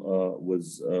careful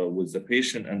with the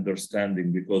patient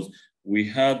understanding, because we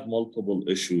had multiple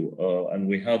issues and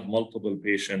we had multiple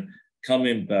patients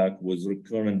coming back with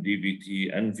recurrent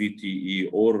DVT and VTE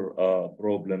or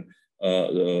problem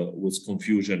with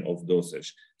confusion of dosage.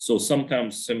 So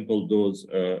sometimes simple dose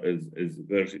is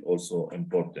very also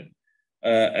important.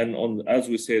 And as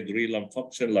we said, relung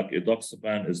function like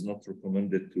Edoxaban is not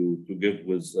recommended to give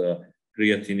with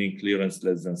creatinine clearance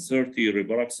less than 30.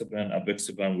 Rivaroxaban,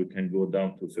 Apixaban, we can go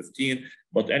down to 15.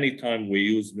 But anytime we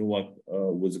use NUAC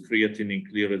with creatinine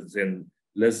clearance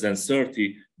less than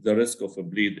 30, the risk of a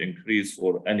bleed increase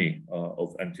for any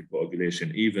of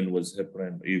anticoagulation, even with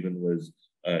heparin, even with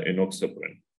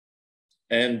enoxaparin.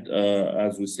 And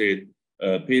as we said,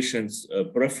 patient's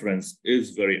preference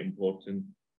is very important.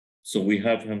 So we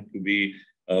have him to be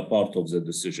part of the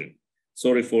decision.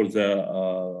 Sorry for the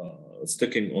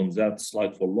sticking on that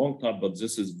slide for a long time, but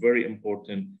this is very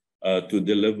important to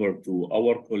deliver to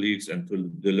our colleagues and to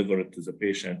deliver it to the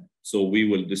patient. So we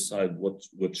will decide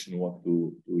which NUAC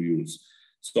to use.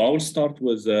 So I will start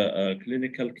with a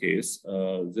clinical case.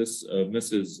 This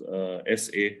Mrs.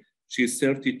 S.A., she's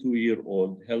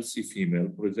 32-year-old, healthy female,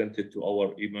 presented to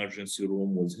our emergency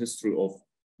room with history of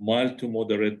mild to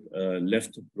moderate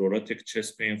left pleuritic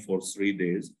chest pain for 3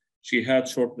 days. She had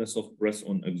shortness of breath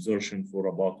on exertion for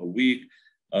about a week.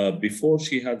 Before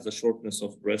she had the shortness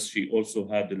of breath, she also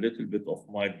had a little bit of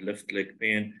mild left leg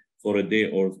pain for a day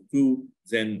or two,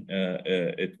 then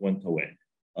it went away.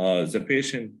 The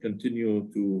patient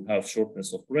continued to have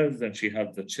shortness of breath, then she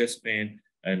had the chest pain,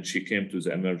 and she came to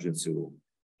the emergency room.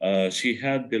 She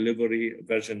had delivery,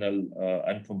 vaginal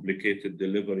uncomplicated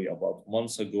delivery about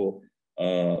months ago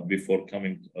before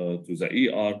coming to the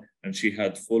ER, and she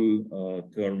had full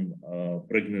term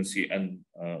pregnancy and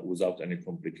without any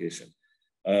complication.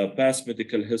 Past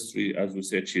medical history, as we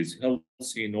said, she's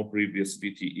healthy, no previous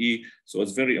VTE. So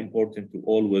it's very important to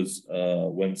always,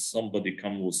 when somebody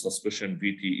comes with suspicion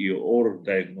VTE or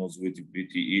diagnosed with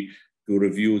VTE, to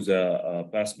review the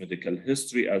past medical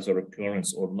history as a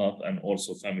recurrence or not, and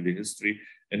also family history.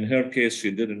 In her case,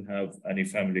 she didn't have any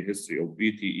family history of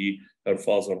VTE. Her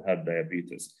father had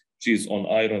diabetes. She's on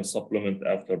iron supplement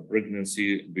after pregnancy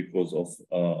because of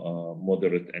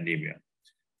moderate anemia.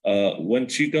 When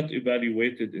she got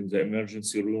evaluated in the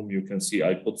emergency room, you can see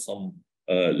I put some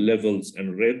levels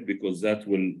in red because that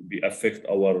will affect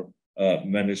our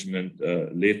management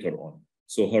later on.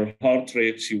 So her heart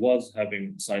rate, she was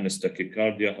having sinus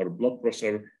tachycardia, her blood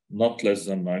pressure, not less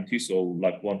than 90, so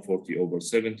like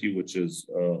 140/70, which is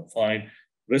fine.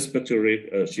 Respiratory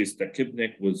rate, she's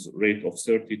tachypneic with rate of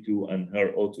 32 and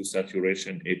her O2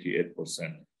 saturation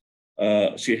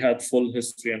 88%. She had full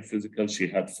history and physical, she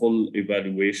had full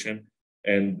evaluation.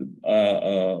 And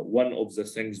one of the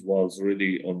things was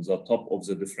really on the top of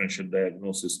the differential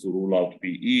diagnosis to rule out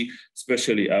PE,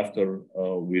 especially after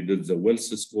we did the Wells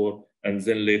score. And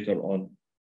then later on,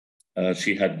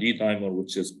 she had D-dimer,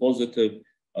 which is positive.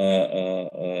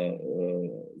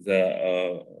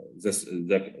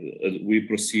 We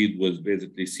proceed with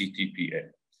basically CTPA.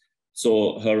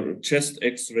 So her chest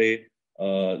X-ray,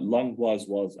 lung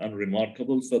was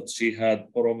unremarkable, but she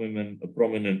had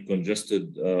prominent congested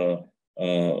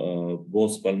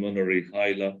both pulmonary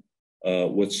hyla,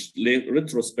 which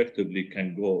retrospectively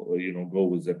can go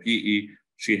with the PE.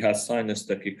 She has sinus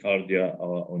tachycardia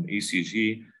on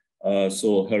ECG.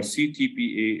 So her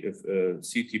CTPA,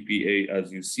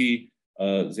 as you see,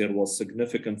 there was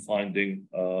significant finding,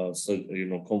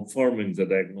 confirming the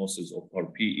diagnosis of her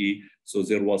PE. So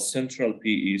there was central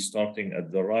PE starting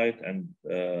at the right and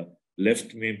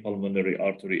left main pulmonary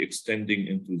artery extending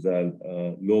into the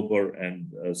lobar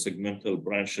and segmental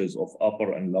branches of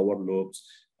upper and lower lobes.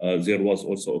 There was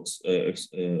also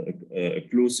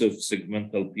occlusive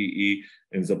segmental PE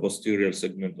in the posterior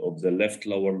segment of the left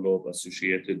lower lobe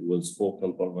associated with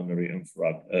focal pulmonary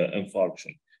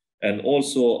infarction. And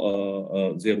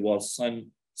also there was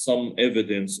some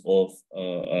evidence of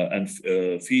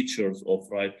features of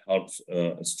right heart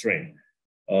strain.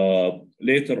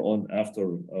 Later on,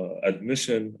 after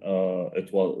admission,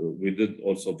 we did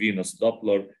also venous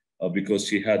Doppler because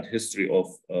she had history of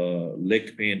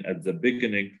leg pain at the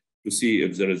beginning. to see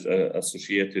if there is a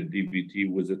associated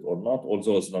DVT with it or not,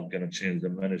 although it's not going to change the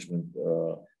management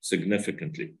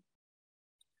significantly.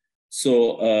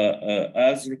 So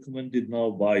as recommended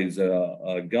now by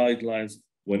the guidelines,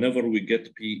 whenever we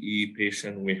get PE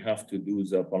patient, we have to do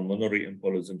the pulmonary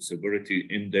embolism severity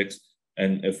index.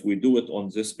 And if we do it on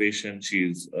this patient,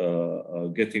 she's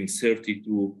getting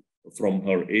 32 from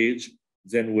her age,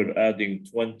 then we're adding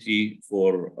 20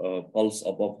 for pulse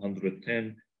above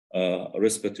 110,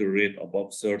 respiratory rate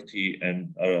above 30,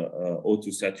 and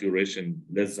O2 saturation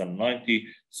less than 90.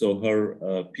 So her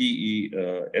PE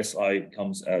SI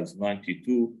comes as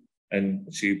 92, and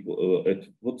it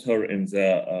put her in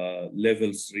the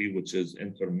level 3, which is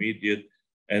intermediate.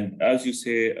 And as you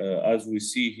say, as we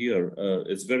see here,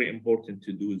 it's very important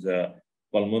to do the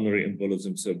pulmonary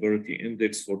embolism severity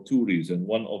index for 2 reasons.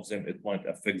 One of them, it might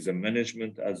affect the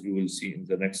management, as you will see in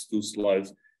the next 2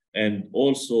 slides, and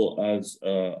also as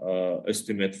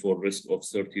estimate for risk of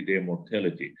 30-day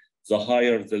mortality. The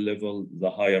higher the level,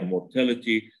 the higher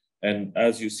mortality. And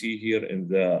as you see here in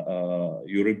the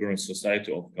European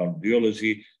Society of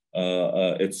Cardiology,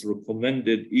 it's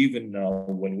recommended even now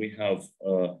when we have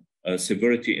a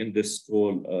severity index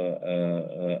score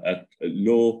at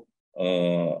low,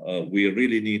 we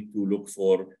really need to look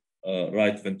for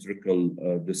right ventricle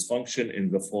dysfunction in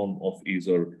the form of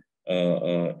either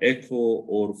echo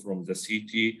or from the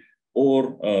CT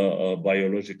or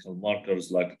biological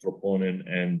markers like troponin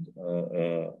and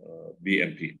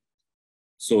BNP.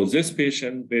 So this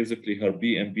patient, basically her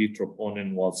BNP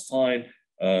troponin was fine.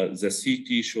 The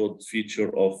CT showed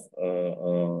feature of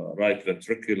right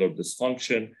ventricular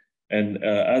dysfunction. And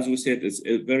as we said, it's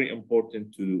very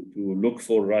important to look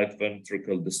for right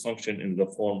ventricle dysfunction in the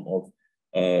form of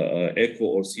echo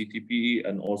or CTPE,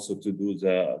 and also to do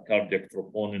the cardiac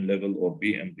troponin level or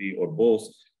BNP or both,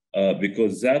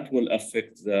 because that will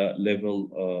affect the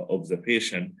level of the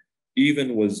patient.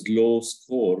 Even with low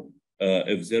score,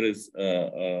 if there is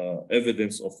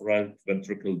evidence of right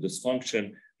ventricle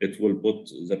dysfunction, it will put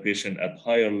the patient at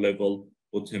higher level,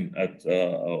 put him at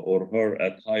or her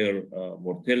at higher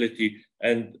mortality,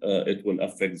 and it will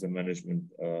affect the management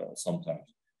sometimes.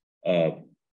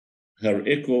 Her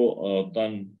echo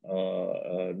done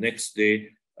next day,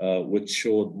 which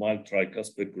showed mild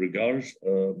tricuspid regurg,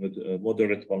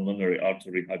 moderate pulmonary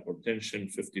artery hypertension,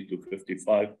 50 to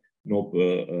 55, no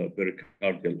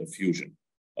pericardial effusion.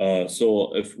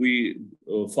 So if we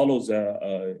follow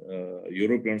the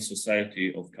European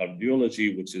Society of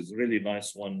Cardiology, which is really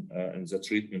nice one in the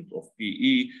treatment of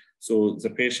PE, so the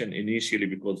patient initially,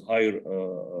 because higher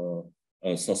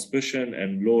suspicion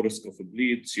and low risk of a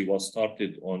bleed, she was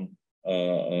started on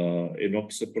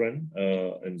Edoxaban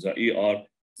in the ER.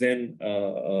 Then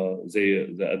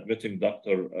the admitting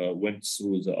doctor went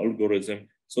through the algorithm.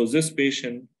 So this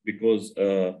patient, because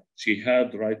she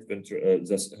had right ventricle,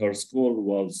 her score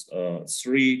was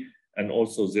 3, and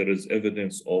also there is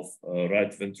evidence of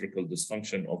right ventricle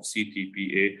dysfunction of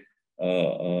CTPA.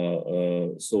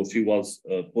 So she was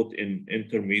put in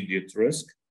intermediate risk.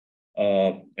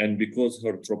 And because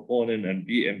her troponin and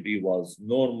BNP was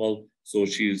normal, so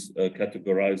she's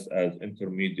categorized as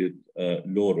intermediate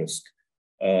low risk.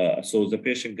 So the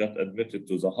patient got admitted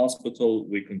to the hospital.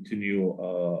 We continue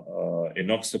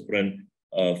Edoxaban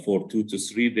for 2 to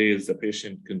 3 days. The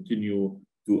patient continued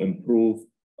to improve.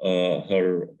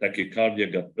 Her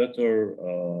tachycardia got better.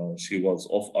 She was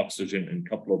off oxygen in a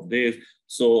couple of days.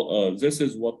 So this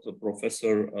is what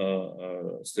Professor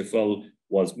Steffel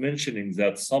was mentioning,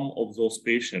 that some of those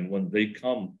patients, when they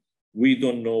come, we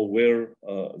don't know where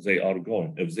they are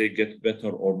going, if they get better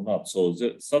or not. So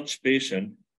such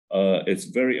patient, it's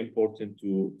very important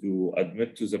to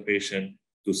admit to the patient,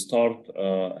 to start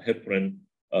heparin,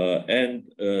 and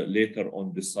later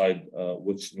on decide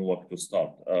which NOAC to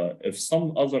start. If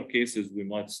some other cases, we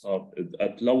might start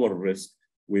at lower risk,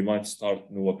 we might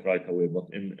start NOAC right away. But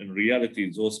in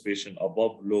reality, those patients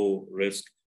above low risk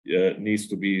needs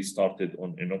to be started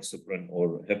on Edoxaban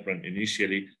or heparin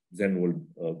initially, then we'll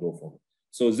go forward.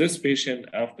 So this patient,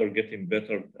 after getting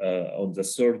better, on the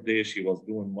 3rd day, she was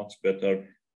doing much better.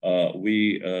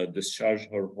 We discharged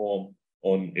her home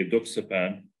on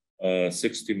Edoxaban,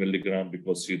 60 milligram,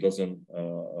 because she doesn't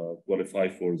qualify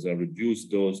for the reduced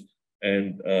dose.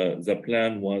 And the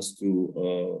plan was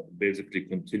to basically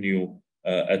continue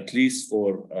at least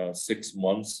for 6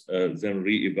 months, then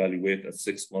reevaluate at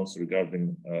 6 months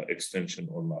regarding extension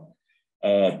or not.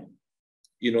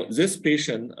 You know, this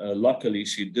patient, luckily,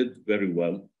 she did very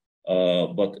well.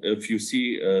 But if you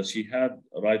see, she had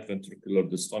right ventricular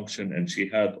dysfunction, and she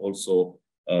had also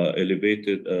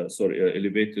elevated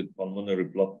pulmonary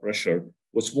blood pressure.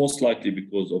 which most likely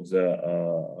because of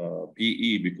the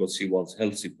PE, because she was a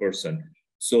healthy person.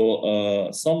 So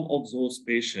some of those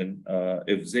patients,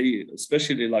 if they,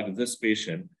 especially like this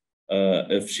patient,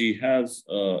 if she has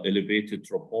elevated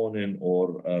troponin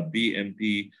or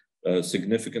BMP,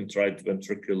 significant right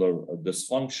ventricular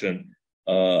dysfunction,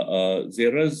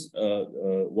 there is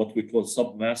what we call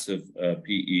submassive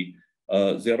PE.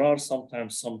 There are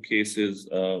sometimes some cases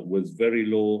with very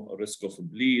low risk of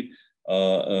bleed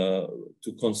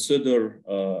to consider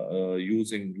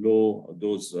using low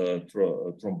dose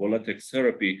thrombolytic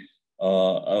therapy.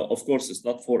 Of course, it's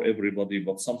not for everybody,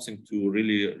 but something to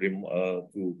really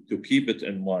to keep it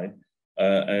in mind,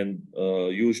 and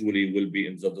usually will be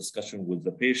in the discussion with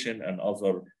the patient and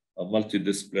other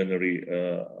multidisciplinary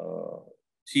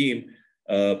team.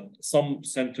 Some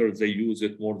centers, they use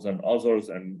it more than others,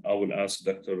 and I will ask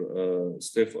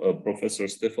Professor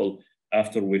Stiffel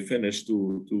after we finish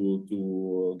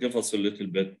to give us a little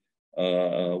bit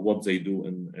what they do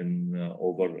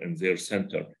over in their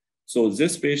center. So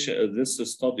this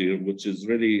study, which is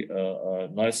really a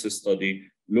nice study,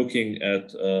 looking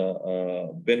at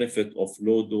benefit of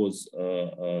low dose,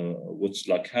 which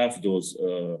like half dose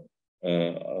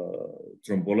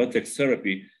thrombolytic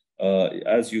therapy.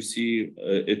 As you see,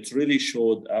 it really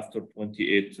showed after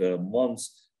 28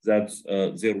 months that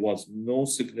there was no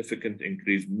significant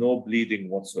increase, no bleeding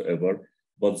whatsoever,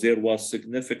 but there was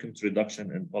significant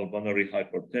reduction in pulmonary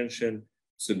hypertension,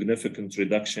 significant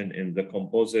reduction in the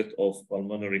composite of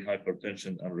pulmonary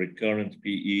hypertension and recurrent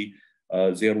PE.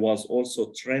 There was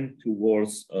also trend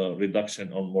towards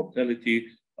reduction on mortality,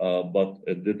 but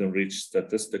it didn't reach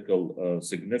statistical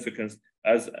significance.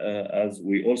 As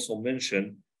we also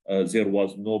mentioned, there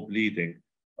was no bleeding,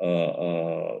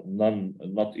 none,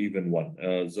 not even one.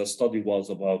 The study was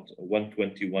about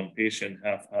 121 patients,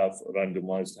 half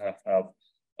randomized, half.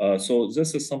 So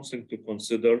this is something to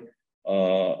consider.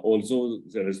 Although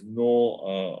there is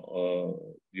no,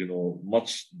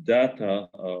 much data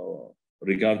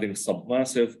regarding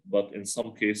submassive, but in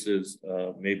some cases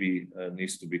maybe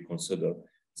needs to be considered.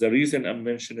 The reason I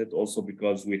mention it also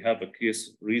because we have a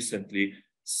case recently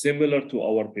similar to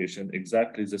our patient,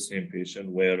 exactly the same patient,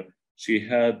 where she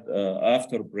had,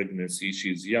 after pregnancy,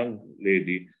 she's a young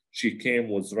lady, she came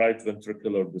with right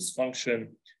ventricular dysfunction.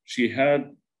 She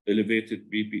had elevated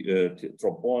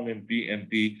troponin,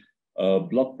 BMP,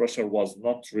 blood pressure was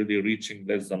not really reaching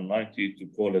less than 90 to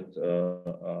call it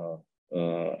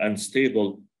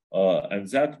unstable. And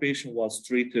that patient was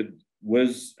treated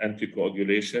with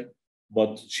anticoagulation,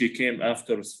 but she came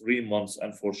after 3 months,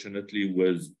 unfortunately,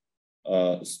 with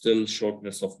still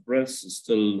shortness of breath,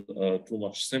 still too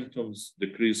much symptoms,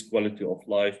 decreased quality of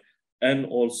life, and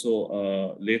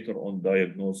also later on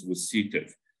diagnosed with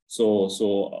CTIF. So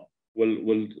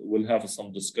we'll have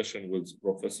some discussion with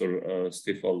Professor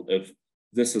Stiffel if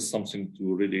this is something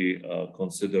to really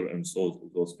consider in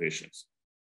those patients.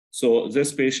 So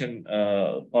this patient,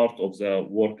 part of the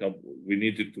workup, we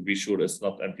needed to be sure it's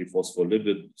not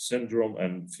antiphospholipid syndrome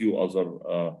and few other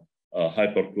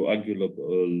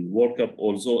hypercoagulable workup,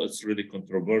 although it's really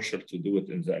controversial to do it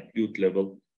in the acute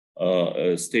level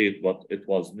state, but it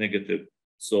was negative.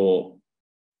 So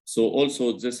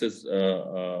also this is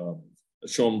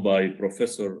shown by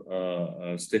Professor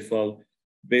Stiffel.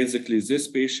 Basically, this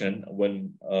patient,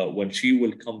 when she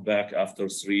will come back after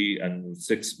 3 and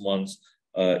 6 months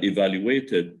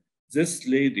evaluated, this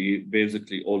lady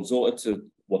basically, although it's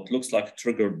what looks like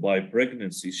triggered by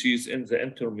pregnancy, she's in the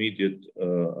intermediate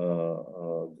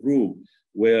group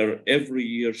where every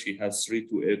year she has 3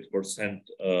 to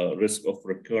 8% risk of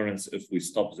recurrence if we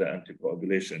stop the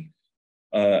anticoagulation.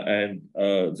 And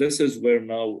this is where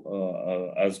now,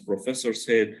 as Professor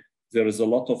said, there is a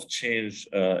lot of change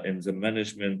in the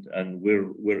management, and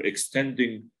we're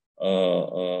extending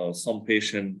some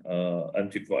patient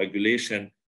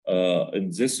anticoagulation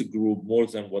in this group more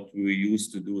than what we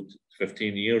used to do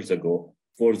 15 years ago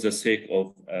for the sake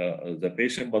of the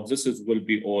patient. But this will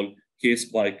be all case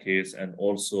by case, and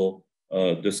also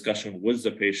discussion with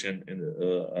the patient in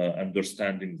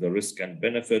understanding the risk and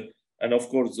benefit. And of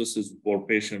course, this is for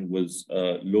patients with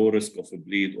low risk of a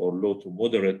bleed or low to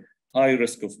moderate. High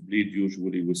risk of bleed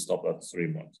usually we stop at 3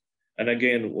 months. And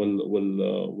again,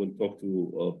 we'll talk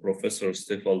to Professor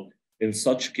Stiffel in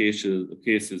such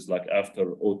cases like after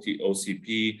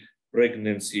OCP,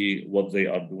 pregnancy, what they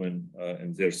are doing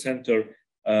in their center.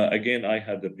 Again, I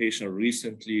had a patient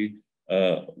recently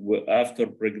after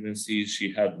pregnancy.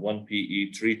 She had 1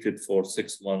 PE, treated for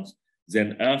 6 months.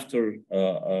 Then after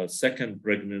a second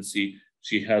pregnancy,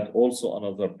 she had also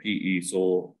another PE.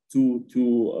 So two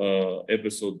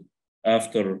episodes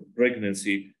after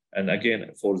pregnancy. And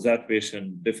again, for that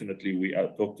patient, definitely we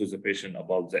talk to the patient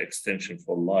about the extension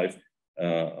for life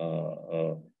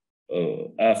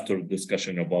after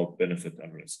discussion about benefit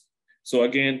and risk. So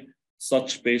again,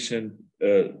 such patient,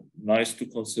 nice to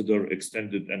consider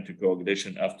extended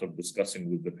anticoagulation after discussing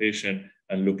with the patient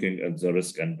and looking at the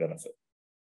risk and benefit.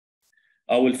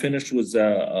 I will finish with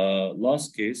the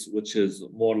last case, which is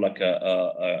more like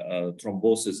a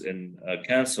thrombosis in a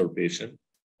cancer patient.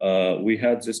 We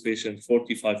had this patient,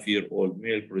 45-year-old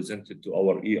male, presented to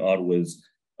our ER with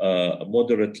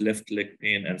moderate left leg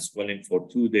pain and swelling for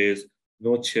 2 days,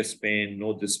 no chest pain,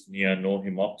 no dyspnea, no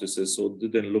hemoptysis. So it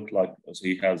didn't look like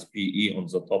he has PE on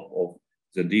the top of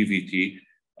the DVT.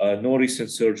 No recent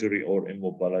surgery or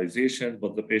immobilization,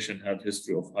 but the patient had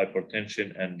history of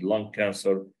hypertension and lung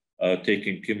cancer,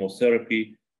 taking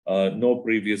chemotherapy, no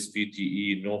previous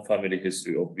VTE, no family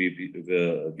history of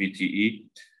VTE.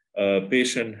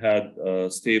 Patient had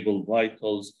stable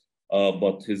vitals,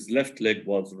 but his left leg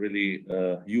was really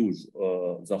huge,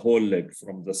 the whole leg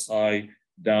from the side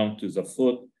down to the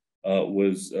foot,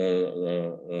 with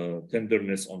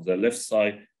tenderness on the left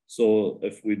side. So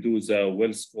if we do the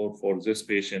well score for this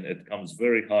patient, it comes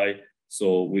very high.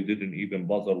 So we didn't even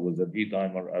bother with the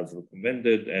D-dimer as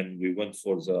recommended, and we went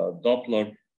for the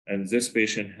Doppler. And this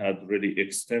patient had really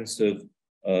extensive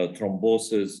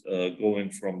thrombosis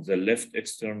going from the left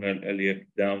external iliac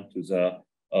down to the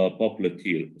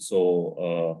popliteal.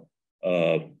 So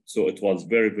it was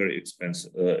very, very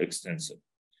extensive.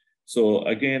 So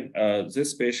again,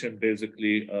 this patient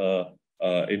basically,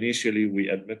 initially we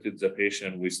admitted the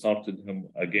patient, we started him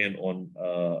again on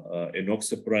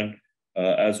Edoxaban,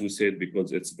 as we said,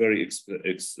 because it's very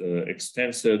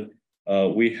extensive.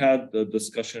 We had the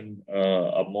discussion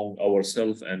among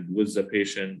ourselves and with the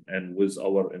patient and with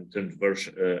our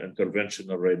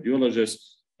interventional radiologist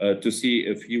to see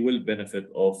if he will benefit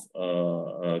of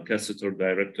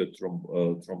catheter-directed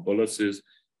thrombolysis,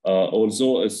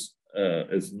 although is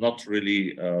not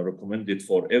really recommended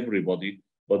for everybody,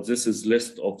 but this is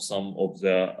list of some of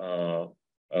the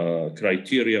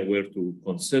criteria where to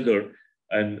consider.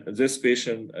 And this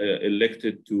patient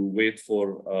elected to wait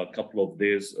for a couple of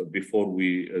days before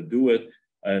we do it.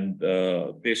 And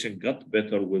patient got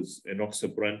better with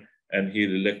Edoxaban, and he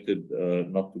elected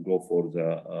not to go for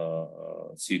the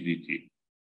CDT.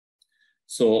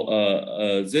 So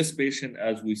this patient,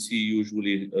 as we see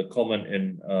usually common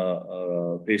in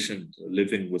patient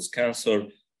living with cancer,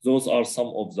 those are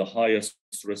some of the highest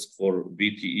risk for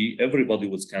VTE. Everybody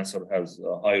with cancer has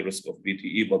a high risk of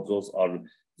VTE, but those are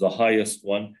the highest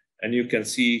one. And you can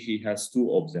see he has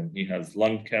two of them. He has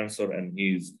lung cancer and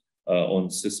he's on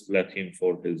cisplatin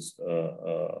for his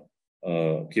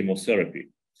chemotherapy.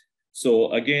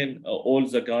 So again, all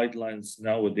the guidelines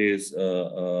nowadays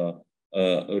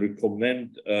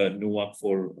recommend NUAC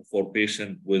for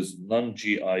patient with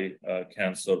non-GI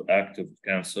cancer, active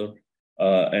cancer.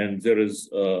 And there is,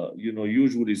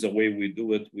 usually the way we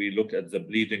do it, we look at the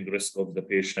bleeding risk of the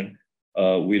patient.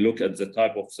 We look at the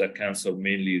type of the cancer,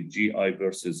 mainly GI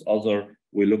versus other.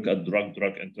 We look at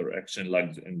drug-drug interaction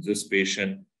like in this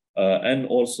patient. And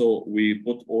also we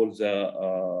put all the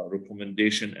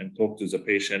recommendation and talk to the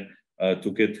patient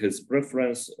to get his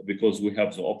preference, because we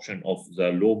have the option of the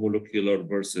low molecular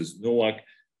versus NUAC.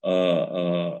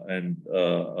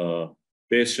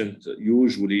 Patient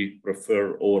usually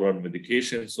prefer oral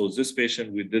medication. So this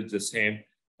patient, we did the same.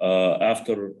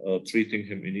 After treating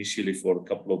him initially for a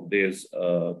couple of days,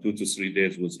 2 to 3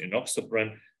 days with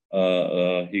Edoxaban,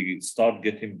 he started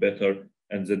getting better,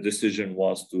 and the decision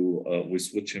was to we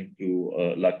switch him to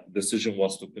decision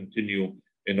was to continue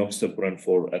Edoxaban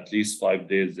for at least 5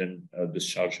 days and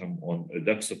discharge him on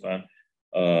Edoxaban.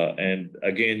 And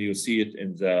again, you see it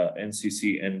in the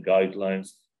NCCN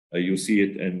guidelines. You see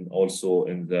it also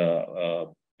in the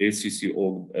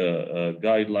ACCO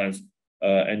guidelines.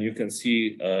 And you can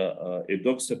see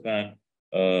Edoxaban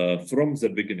from the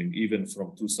beginning, even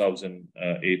from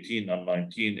 2018 and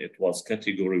 19, it was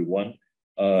category 1.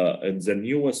 And the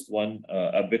newest one,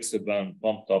 Edoxaban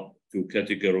bumped up to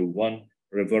category 1,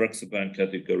 Rivaroxaban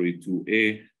category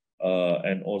 2A,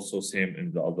 and also same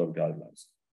in the other guidelines.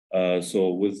 So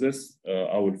with this,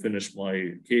 I will finish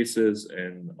my cases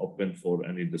and open for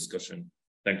any discussion.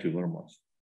 Thank you very much.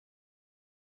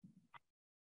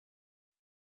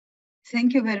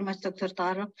 Thank you very much, Dr.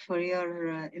 Tariq, for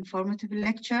your informative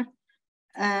lecture.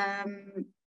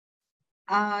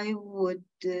 I would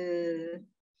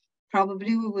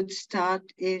probably we would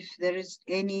start if there is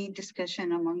any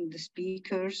discussion among the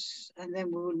speakers, and then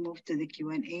we will move to the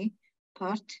Q&A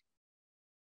part.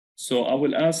 So I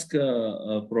will ask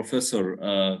Professor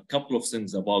a couple of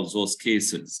things about those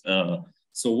cases.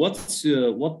 So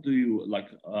what do you like?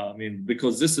 I mean,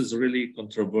 because this is really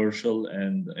controversial,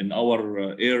 and in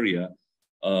our area,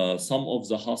 some of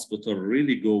the hospitals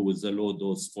really go with the low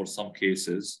dose for some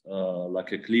cases.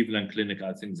 Like a Cleveland Clinic,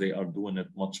 I think they are doing it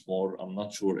much more. I'm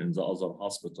not sure in the other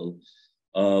hospital.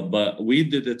 But we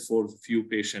did it for a few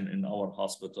patients in our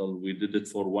hospital. We did it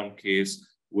for one case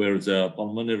where the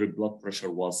pulmonary blood pressure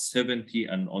was 70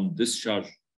 and on discharge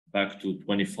back to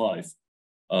 25.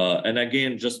 And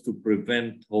again, just to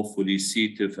prevent, hopefully,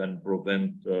 CTIF and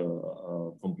prevent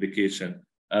complication,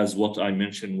 as what I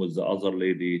mentioned with the other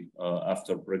lady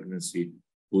after pregnancy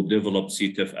who developed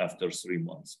CTIF after 3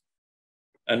 months.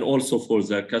 And also for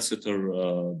the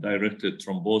catheter-directed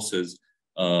thrombosis,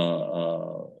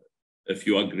 if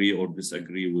you agree or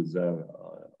disagree with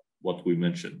what we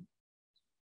mentioned.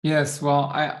 Yes,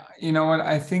 well, you know what,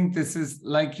 I think this is,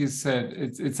 like you said,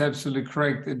 it's absolutely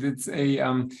correct. It's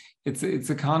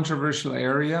a controversial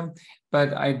area,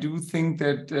 but I do think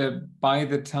that by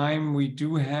the time we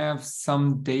do have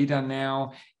some data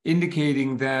now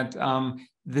indicating that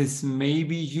this may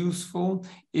be useful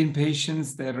in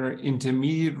patients that are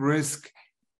intermediate risk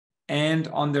and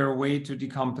on their way to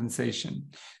decompensation.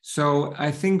 So I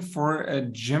think for a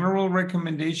general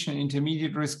recommendation,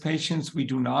 intermediate risk patients, we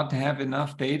do not have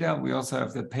enough data. We also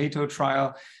have the PATO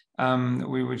trial,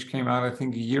 which came out, I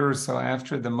think, a year or so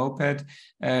after the MOPED,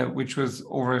 which was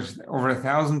over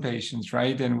 1,000 patients,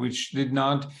 right? And which did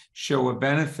not show a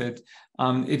benefit.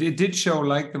 It did show,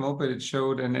 like the MOPED, it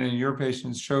showed, and your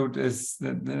patients showed as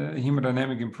the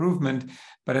hemodynamic improvement,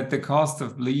 but at the cost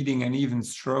of bleeding and even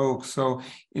stroke. So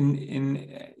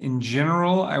in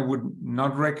general, I would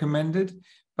not recommend it.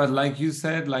 But like you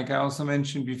said, like I also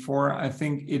mentioned before, I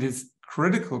think it is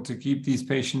critical to keep these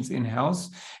patients in-house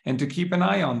and to keep an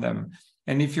eye on them.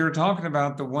 And if you're talking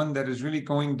about the one that is really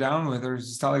going down with her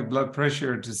systolic blood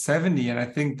pressure to 70, and I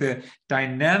think the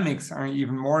dynamics are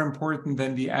even more important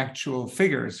than the actual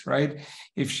figures, right?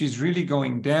 If she's really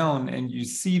going down and you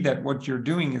see that what you're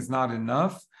doing is not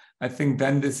enough, I think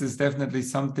then this is definitely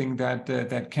something that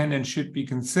that can and should be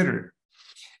considered.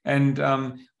 And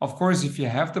of course, if you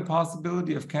have the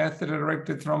possibility of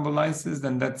catheter-directed thrombolysis,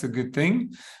 then that's a good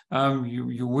thing.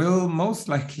 You will most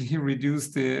likely reduce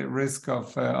the risk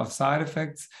of side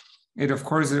effects. It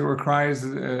requires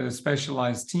a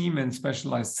specialized team and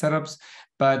specialized setups,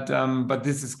 but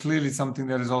this is clearly something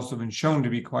that has also been shown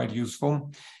to be quite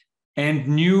useful. And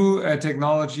new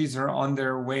technologies are on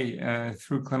their way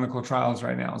through clinical trials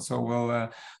right now. So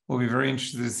we'll be very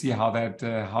interested to see how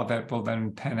that will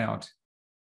then pan out.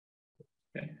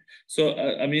 Okay. So,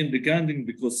 I mean, regarding,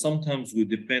 because sometimes we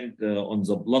depend on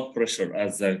the blood pressure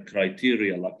as a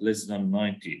criteria, like less than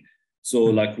 90. So,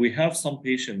 like we have some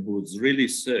patient who is really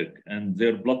sick and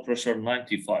their blood pressure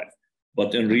 95,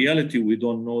 but in reality, we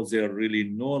don't know their really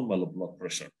normal blood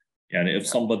pressure. And if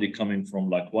somebody coming from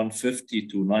like 150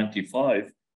 to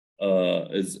 95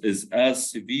 is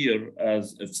as severe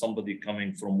as if somebody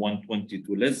coming from 120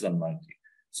 to less than 90.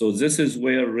 So this is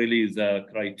where really the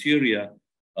criteria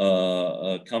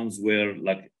comes, where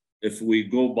like if we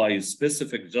go by a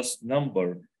specific just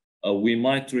number, we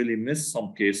might really miss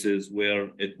some cases where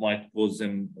it might cause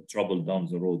them trouble down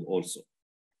the road also.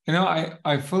 You know,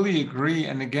 I fully agree.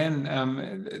 And again,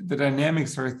 the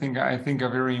dynamics I think are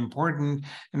very important.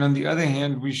 And on the other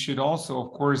hand, we should also,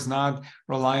 of course, not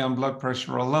rely on blood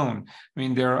pressure alone. I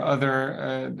mean, there are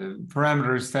other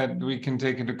parameters that we can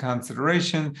take into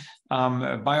consideration.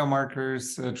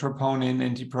 Biomarkers, troponin,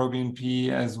 NT-proBNP,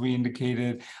 as we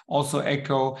indicated, also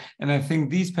echo. And I think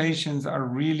these patients are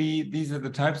really, these are the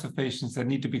types of patients that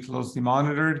need to be closely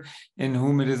monitored, in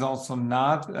whom it is also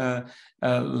not a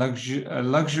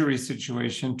luxury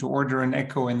situation to order an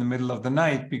echo in the middle of the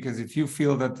night, because if you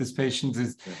feel that this patient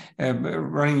is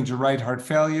running into right heart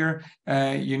failure,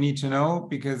 you need to know,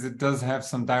 because it does have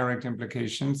some direct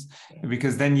implications.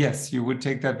 Because then, yes, you would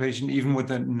take that patient even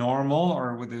with a normal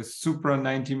or with a supra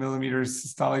 90 millimeters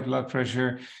systolic blood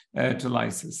pressure to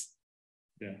lysis.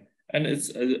 Yeah. And it's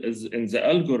in the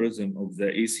algorithm of the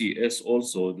ACS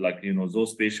also, like, you know,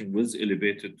 those patients with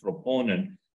elevated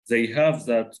troponin, they have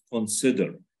that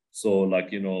considered. So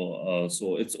like, you know,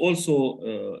 so it's also,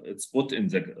 it's put in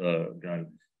the guide.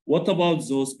 What about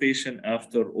those patients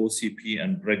after OCP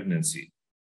and pregnancy?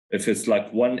 If it's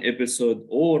like one episode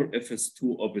or if it's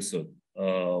 2 episodes,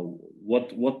 what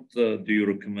do you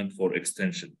recommend for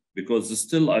extension? Because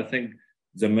still, I think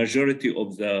the majority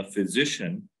of the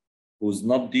physician who's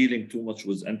not dealing too much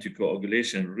with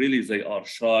anticoagulation, really they are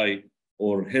shy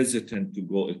or hesitant to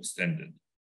go extended.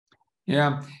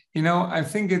 Yeah, you know, I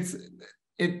think this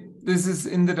is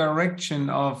in the direction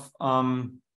of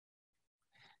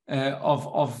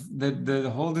of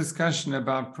the whole discussion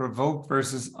about provoked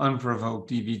versus unprovoked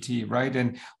DVT, right?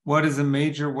 And what is a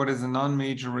major, what is a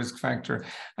non-major risk factor?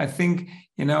 I think,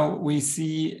 we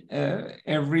see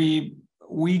every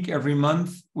week, every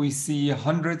month, we see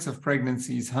hundreds of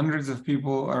pregnancies, hundreds of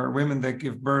people or women that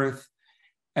give birth,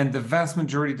 and the vast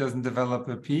majority doesn't develop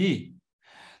a PE.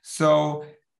 So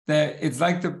it's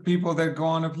like the people that go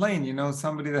on a plane,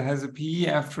 somebody that has a PE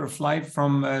after a flight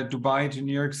from Dubai to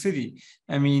New York City.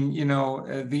 I mean,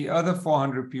 the other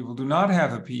 400 people do not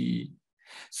have a PE.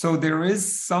 So there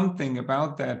is something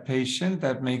about that patient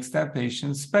that makes that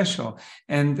patient special.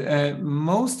 And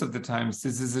most of the times,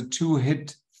 this is a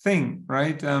two-hit thing,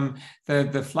 right?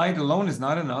 The flight alone is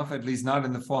not enough, at least not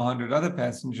in the 400 other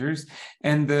passengers.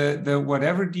 And the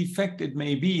whatever defect it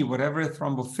may be, whatever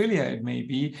thrombophilia it may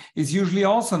be, is usually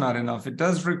also not enough. It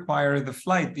does require the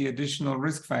flight, the additional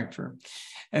risk factor.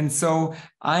 And so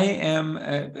I am,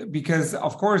 because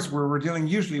of course we're dealing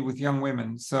usually with young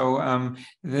women. So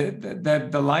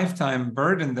the lifetime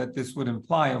burden that this would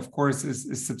imply, of course,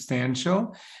 is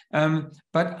substantial.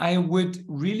 But I would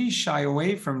really shy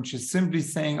away from just simply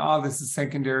saying, oh, this is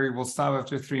secondary, we'll stop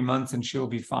after 3 months and she'll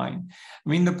be fine. I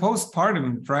mean, the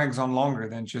postpartum drags on longer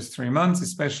than just 3 months,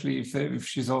 especially if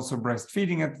she's also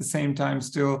breastfeeding at the same time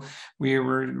still. We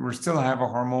still have a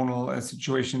hormonal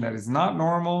situation that is not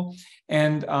normal.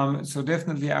 And so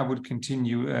definitely I would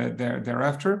continue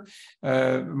thereafter.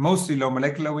 Mostly low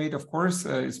molecular weight, of course,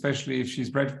 especially if she's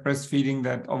breastfeeding.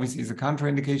 That obviously is a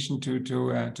contraindication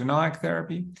to NOAC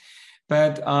therapy.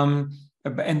 But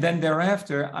and then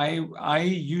thereafter, I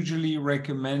usually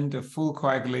recommend a full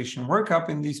coagulation workup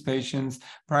in these patients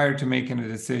prior to making a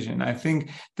decision. I think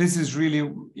this is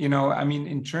really,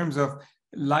 in terms of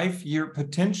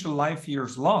potential life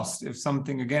years lost if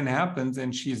something again happens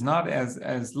and she's not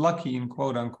as lucky, in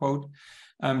quote unquote,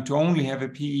 to only have a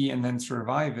PE and then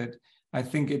survive it. I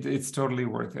think it's totally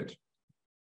worth it.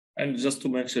 And just to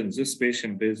mention, this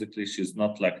patient, basically, she's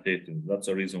not lactating. That's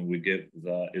the reason we give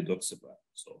the Edoxaban.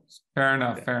 So fair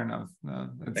enough. No,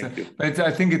 but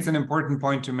I think it's an important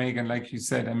point to make. And like you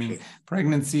said,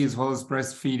 pregnancy as well as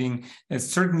breastfeeding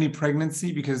is certainly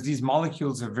pregnancy, because these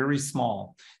molecules are very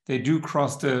small. They do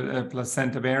cross the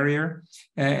placenta barrier,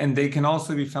 and they can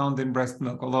also be found in breast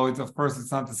milk, although of course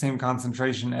it's not the same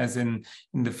concentration as in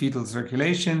the fetal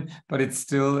circulation, but it's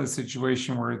still a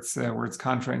situation where it's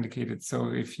contraindicated. So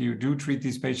if you do treat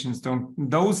these patients,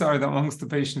 those are amongst the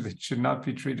patients that should not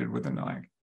be treated with a NOAC.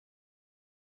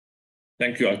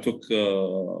 Thank you. I took a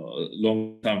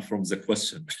long time from the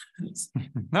question.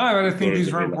 No, but I think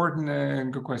these were important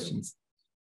and good questions.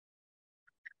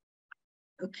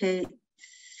 Okay.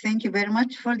 Thank you very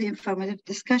much for the informative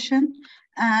discussion.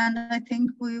 And I think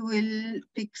we will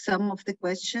pick some of the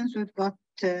questions. We've got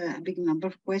a big number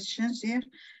of questions here.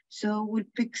 So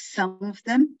we'll pick some of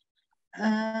them.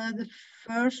 The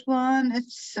first one,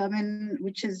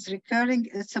 which is recurring,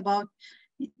 it's about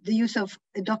the use of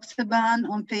Edoxaban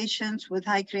on patients with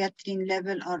high creatinine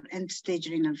level or end-stage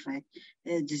renal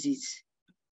disease.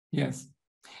 Yes.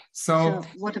 So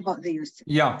what about the use?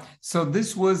 Yeah. So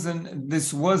this was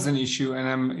an issue, and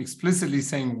I'm explicitly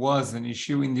saying was an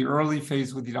issue in the early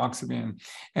phase with Edoxaban,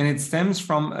 and it stems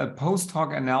from a post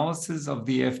hoc analysis of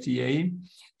the FDA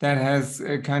that has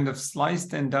kind of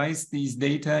sliced and diced these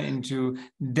data into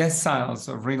deciles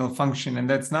of renal function. And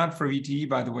that's not for VTE,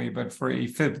 by the way, but for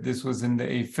AFib. This was in the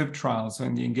AFib trial, so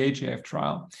in the ENGAGE-AF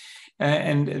trial.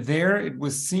 And there it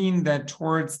was seen that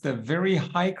towards the very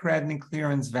high creatinine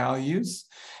clearance values,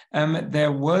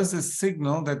 there was a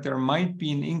signal that there might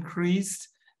be an increased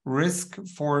risk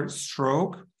for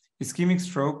stroke, ischemic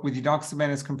stroke, with Edoxaban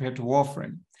as compared to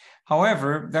warfarin.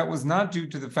 However, that was not due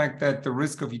to the fact that the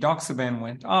risk of Edoxaban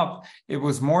went up. It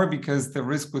was more because the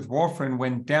risk with warfarin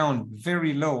went down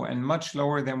very low and much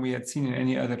lower than we had seen in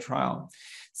any other trial.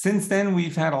 Since then,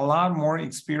 we've had a lot more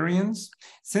experience.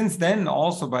 Since then,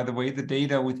 also, by the way, the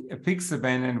data with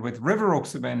Edoxaban and with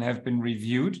Rivaroxaban have been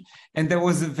reviewed, and there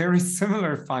was a very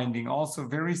similar finding, also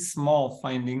very small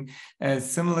finding,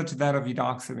 similar to that of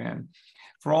Edoxaban.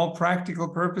 For all practical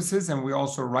purposes, and we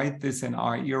also write this in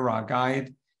our ERA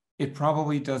guide, it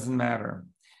probably doesn't matter.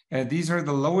 These are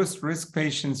the lowest risk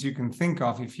patients you can think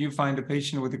of. If you find a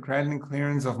patient with a creatinine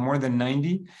clearance of more than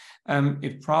 90,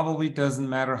 it probably doesn't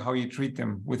matter how you treat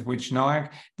them with which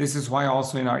NOAC. This is why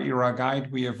also in our ERA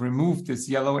guide, we have removed this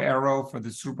yellow arrow for the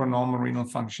supranormal renal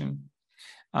function.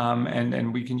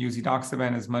 And we can use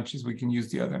Edoxaban as much as we can use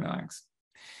the other NOACs.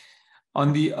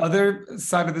 On the other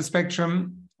side of the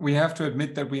spectrum, we have to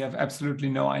admit that we have absolutely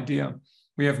no idea.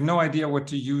 We have no idea what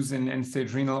to use in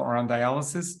end-stage renal or on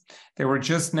dialysis. There were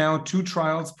just now 2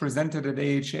 trials presented at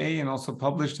AHA and also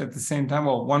published at the same time.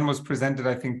 Well, one was presented,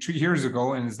 I think, 2 years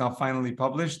ago and is now finally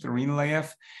published, the renal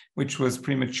AF, which was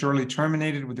prematurely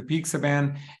terminated with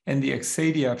Edoxaban, and the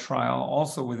Exadia trial,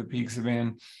 also with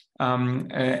Edoxaban.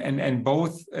 And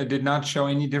both did not show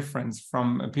any difference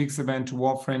from Edoxaban to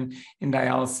warfarin in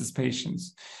dialysis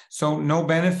patients. So no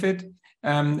benefit.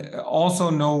 Also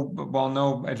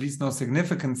at least no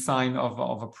significant sign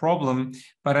of a problem,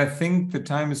 but I think the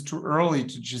time is too early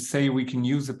to just say we can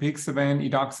use Edoxaban,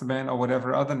 Edoxaban, or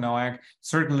whatever other NOAC,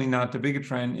 certainly not the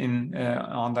dabigatran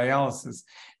on dialysis.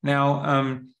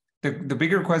 Now, the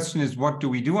bigger question is, what do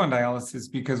we do on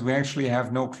dialysis? Because we actually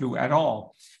have no clue at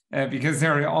all, because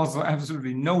there are also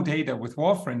absolutely no data with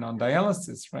warfarin on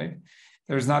dialysis, right?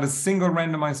 There's not a single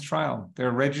randomized trial. There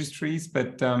are registries,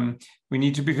 but we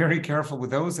need to be very careful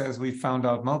with those, as we found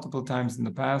out multiple times in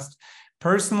the past.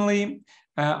 Personally,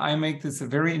 I make this a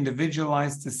very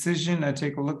individualized decision. I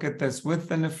take a look at this with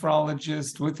the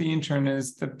nephrologist, with the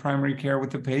internist, the primary care,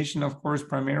 with the patient, of course,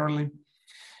 primarily.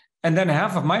 And then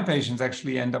half of my patients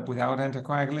actually end up without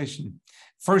anticoagulation.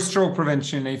 For stroke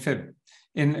prevention, AFib.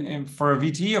 For a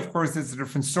VTE, of course, it's a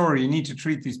different story. You need to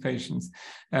treat these patients,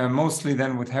 mostly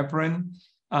then with heparin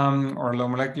or low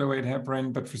molecular weight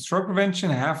heparin. But for stroke prevention,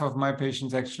 half of my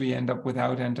patients actually end up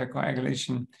without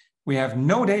anticoagulation. We have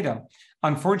no data,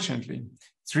 unfortunately.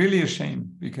 It's really a shame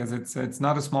because it's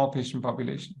not a small patient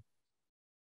population.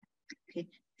 Okay,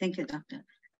 thank you, doctor.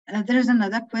 There is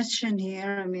another question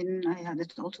here. I mean, I had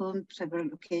it also on several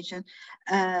occasions,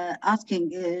 asking,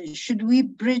 should we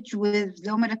bridge with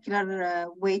low molecular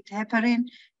weight heparin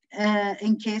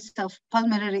in case of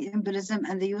pulmonary embolism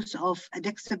and the use of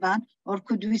Edoxaban, or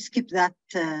could we skip that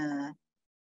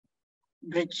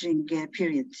bridging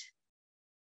period?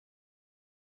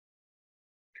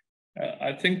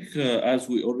 I think, as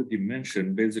we already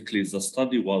mentioned, basically the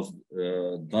study was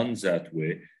done that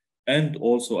way. And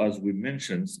also, as we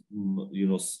mentioned,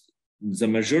 the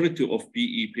majority of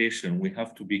PE patients, we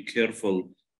have to be careful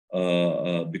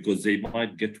because they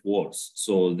might get worse.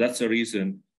 So that's the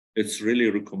reason it's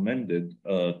really recommended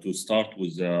to start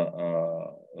with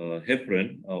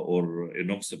heparin or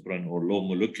enoxaparin or low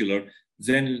molecular,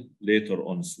 then later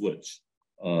on switch.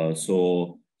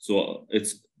 So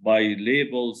it's by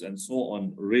labels and so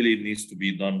on, really needs to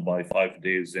be done by 5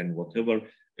 days and whatever.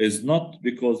 Is not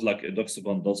because like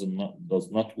Edoxaban does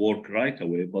not work right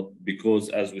away, but because,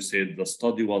 as we said, the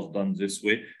study was done this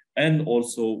way. And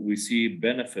also we see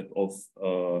benefit of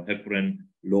heparin,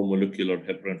 low molecular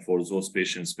heparin for those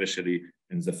patients, especially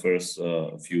in the first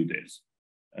few days.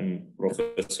 And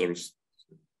professors.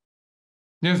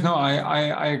 Yes, no,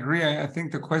 I agree. I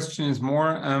think the question is more,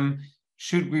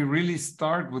 should we really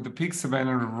start with the Edoxaban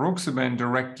or Edoxaban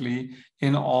directly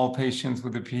in all patients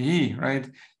with a PE, right?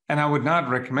 And I would not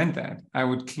recommend that. I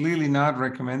would clearly not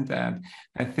recommend that.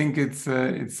 I think it's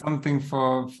something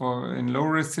for in low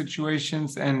risk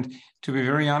situations. And to be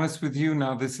very honest with you,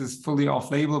 now this is fully off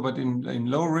label, but in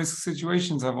low risk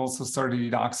situations, I've also started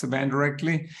Edoxaban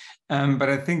directly. But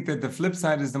I think that the flip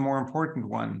side is the more important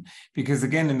one, because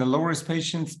again, in the low risk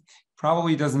patients,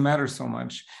 probably doesn't matter so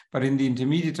much. But in the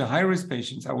intermediate to high risk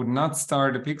patients, I would not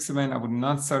start Edoxaban. I would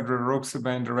not start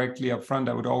Edoxaban directly up front.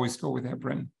 I would always go with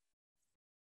heparin.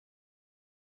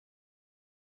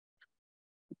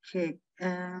 Okay,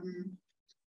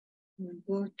 we'll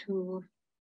go to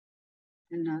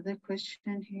another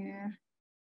question here.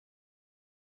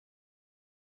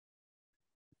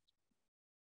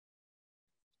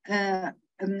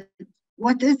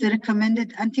 What is the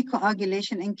recommended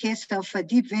anticoagulation in case of a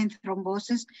deep vein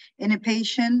thrombosis in a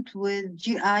patient with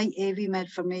GI AV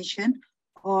malformation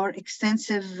or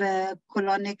extensive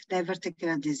colonic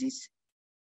diverticular disease?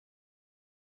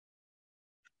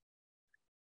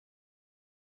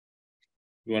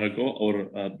 You want to go or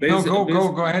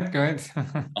no, go ahead.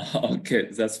 Okay,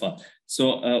 that's fine.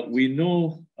 So we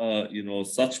know,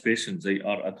 such patients, they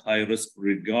are at high risk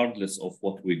regardless of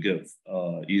what we give,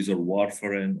 either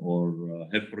warfarin or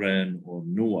heparin or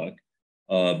NOAC,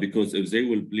 because if they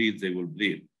will bleed, they will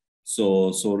bleed.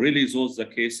 So really, those the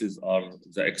cases are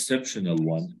the exceptional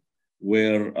one,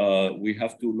 where we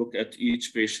have to look at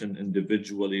each patient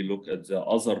individually, look at the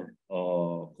other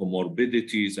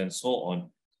comorbidities and so on,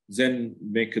 then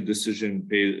make a decision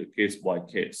case by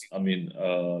case. I mean,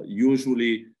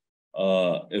 usually,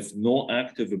 if no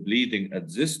active bleeding at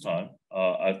this time,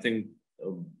 I think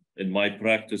in my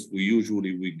practice, we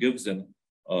give them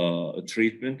a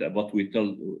treatment, but we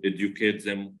educate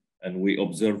them and we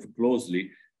observe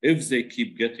closely. If they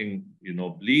keep getting,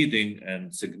 bleeding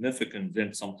and significant,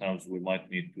 then sometimes we might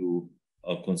need to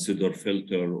consider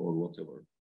filter or whatever.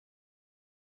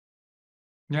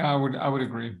 Yeah, I would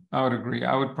agree. I would agree.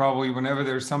 I would probably, whenever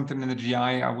there's something in the GI,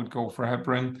 I would go for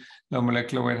heparin, low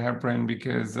molecular weight heparin,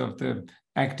 because of the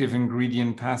active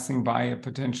ingredient passing by a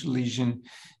potential lesion.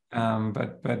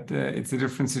 But it's a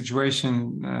different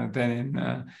situation than in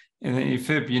an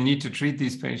AFib. You need to treat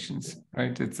these patients,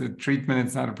 right? It's a treatment,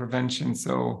 it's not a prevention.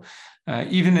 So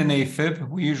even in AFib,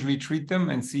 we usually treat them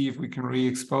and see if we can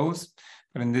re-expose.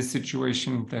 But in this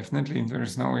situation, definitely,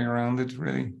 there's no way around it,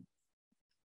 really.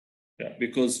 Yeah,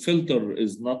 because filter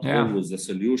is not always a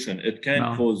solution. It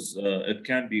can cause, it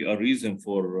can be a reason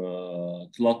for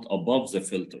clot above the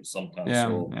filter sometimes. Yeah,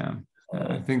 so,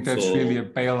 I think that's really a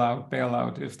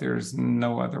bailout if there's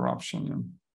no other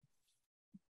option.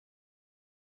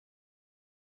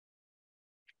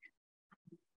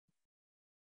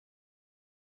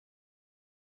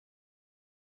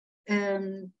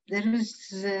 There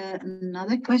is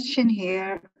another question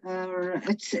here.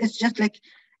 It's just like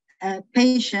a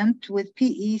patient with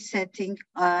PE setting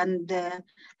and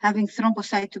having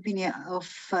thrombocytopenia of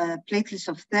platelets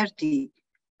of 30.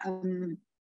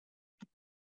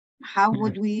 How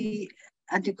would we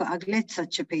anticoagulate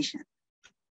such a patient?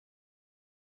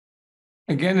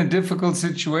 Again, a difficult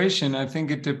situation. I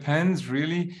think it depends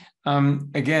really.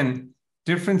 Again,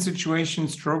 different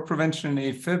situations, stroke prevention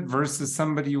in AFib versus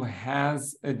somebody who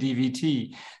has a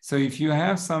DVT. So if you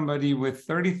have somebody with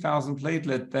 30,000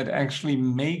 platelet that actually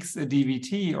makes a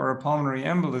DVT or a pulmonary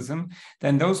embolism,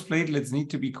 then those platelets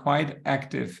need to be quite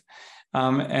active.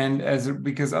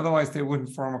 Because otherwise they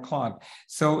wouldn't form a clot.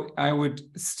 So I would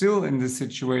still in this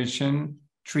situation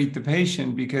treat the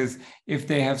patient, because if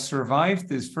they have survived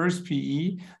this first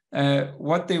PE,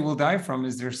 what they will die from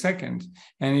is their second.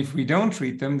 And if we don't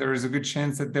treat them, there is a good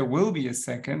chance that there will be a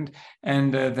second,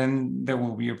 and then there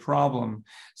will be a problem.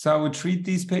 So I would treat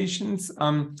these patients.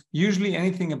 Usually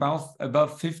anything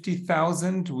above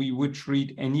 50,000, we would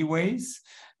treat anyways.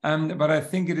 But I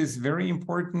think it is very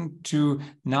important to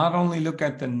not only look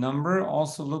at the number,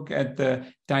 also look at the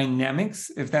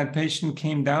dynamics. If that patient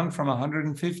came down from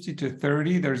 150 to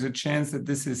 30, there's a chance that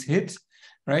this is hit,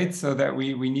 right? So that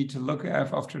we need to look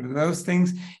after those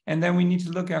things. And then we need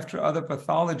to look after other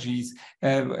pathologies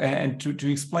and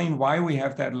to explain why we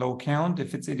have that low count.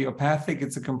 If it's idiopathic,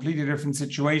 it's a completely different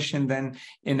situation than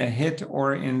in a hit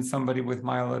or in somebody with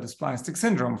myelodysplastic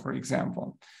syndrome, for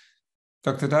example.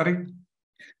 Dr. Tariq?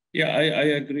 Yeah, I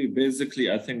agree.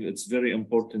 Basically, I think it's very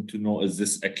important to know, is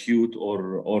this acute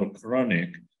or chronic?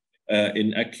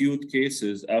 In acute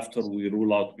cases, after we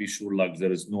rule out, be sure like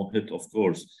there is no hit, of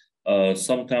course.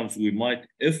 Sometimes we might,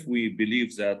 if we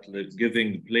believe that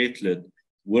giving platelet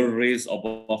will raise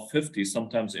above 50,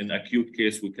 sometimes in acute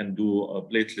case, we can do a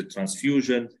platelet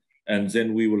transfusion, and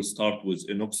then we will start with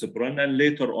Edoxaban, and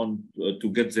later on to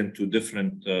get them to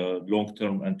different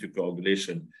long-term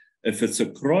anticoagulation. If it's a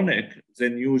chronic,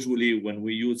 then usually when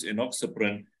we use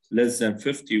Edoxaban less than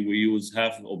 50, we use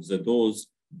half of the dose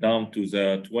down to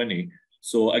the 20.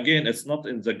 So again, it's not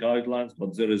in the guidelines,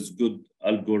 but there is good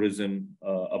algorithm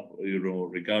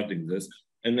regarding this.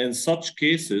 And in such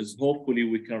cases, hopefully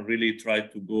we can really try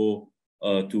to go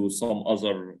to some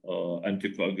other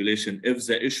anticoagulation if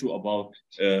the issue about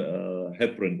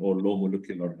heparin or low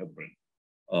molecular heparin.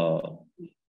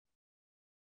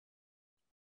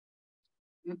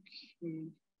 Okay.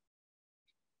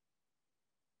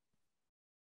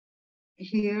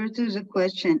 Here is a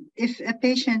question. If a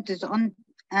patient is on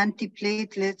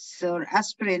antiplatelets or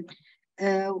aspirin,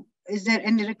 is there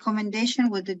any recommendation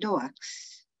with the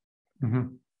DOACs? Mm-hmm.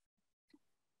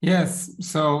 Yes,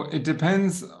 so it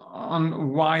depends on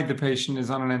why the patient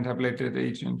is on an antiplatelet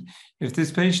agent. If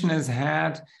this patient has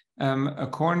had a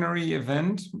coronary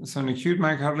event, so an acute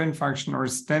myocardial infarction or a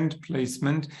stent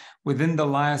placement within the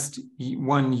last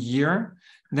 1 year,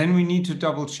 then we need to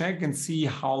double check and see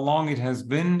how long it has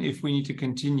been if we need to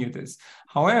continue this.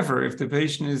 However, if the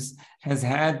patient has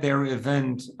had their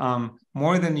event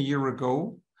more than a year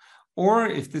ago, or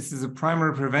if this is a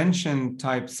primary prevention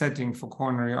type setting for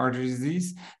coronary artery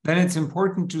disease, then it's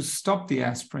important to stop the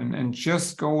aspirin and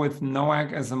just go with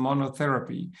NOAC as a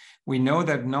monotherapy. We know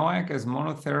that NOAC as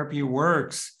monotherapy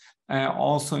works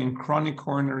also in chronic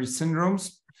coronary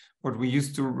syndromes, what we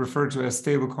used to refer to as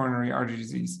stable coronary artery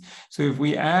disease. So if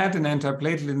we add an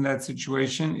antiplatelet in that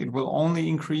situation, it will only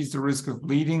increase the risk of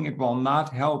bleeding. It will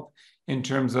not help in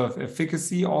terms of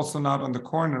efficacy, also not on the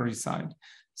coronary side.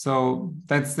 So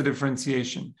that's the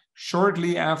differentiation.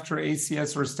 Shortly after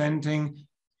ACS or stenting,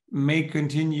 may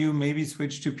continue, maybe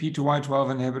switch to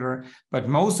P2Y12 inhibitor, but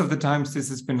most of the times this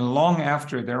has been long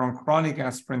after they're on chronic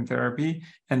aspirin therapy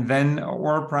and then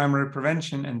or primary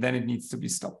prevention, and then it needs to be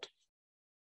stopped.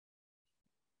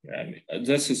 Yeah, I mean,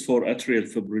 this is for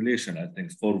atrial fibrillation, I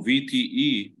think. For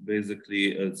VTE,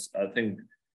 basically, it's, I think,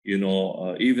 you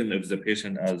know, even if the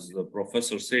patient, as the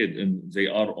professor said, and they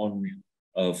are on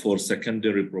for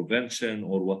secondary prevention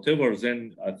or whatever,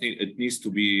 then I think it needs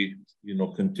to be, you know,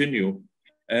 continue.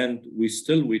 And we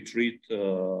treat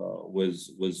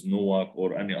with NOAC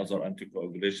or any other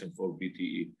anticoagulation for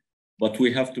VTE. But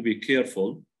we have to be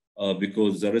careful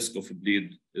because the risk of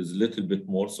bleed is a little bit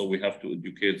more. So we have to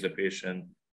educate the patient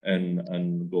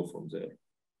and go from there.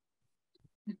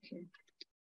 Okay.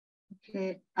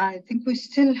 Okay, I think we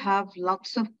still have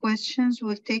lots of questions.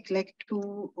 We'll take like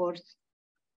two or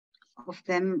of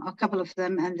them, a couple of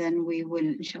them, and then we will,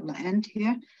 inshallah, end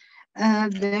here.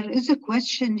 There is a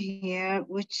question here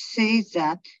which says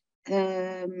that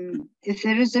if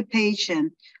there is a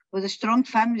patient with a strong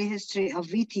family history of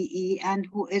VTE and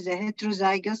who is a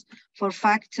heterozygous for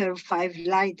factor V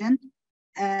Leiden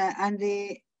and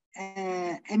the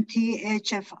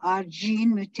MTHFR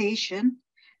gene mutation,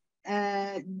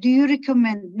 do you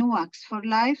recommend NOACs for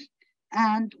life?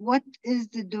 And what is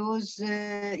the dose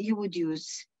you would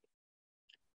use?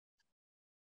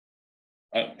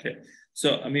 Okay,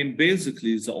 so I mean,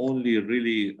 basically, the only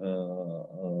really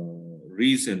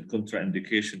recent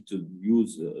contraindication to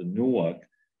use NOAC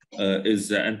is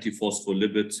the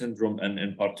antiphospholipid syndrome, and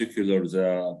in particular,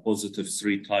 the positive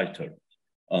 3 titer.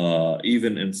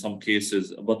 Even in some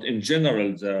cases, but in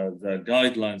general, the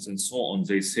guidelines and so on,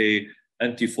 they say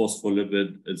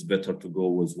antiphospholipid is better to go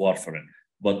with warfarin.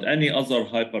 But any other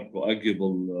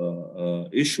hypercoagulable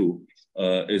issue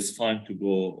is fine to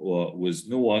go with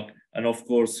NOAC. And of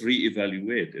course,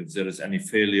 reevaluate if there is any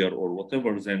failure or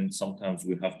whatever, then sometimes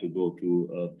we have to go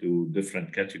to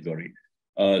different category.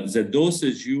 The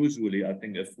dosage usually, I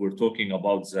think if we're talking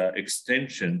about the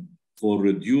extension for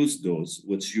reduced dose,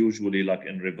 which usually like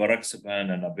in rivaroxaban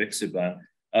and Edoxaban,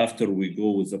 after we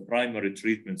go with the primary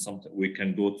treatment, we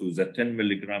can go to the 10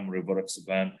 milligram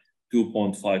rivaroxaban,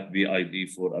 2.5 BID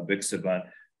for Edoxaban.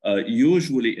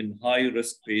 Usually in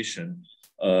high-risk patient,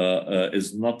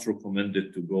 is not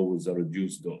recommended to go with a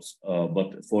reduced dose,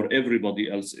 but for everybody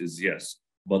else is yes.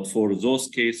 But for those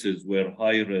cases where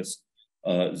high risk,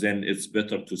 then it's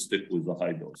better to stick with the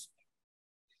high dose.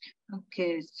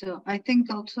 Okay, so I think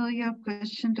also your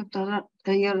question, Dr.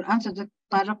 Your answer, Dr.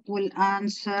 Tarek, will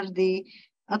answer the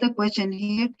other question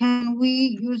here. Can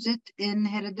we use it in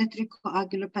hereditary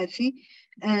coagulopathy,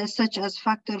 such as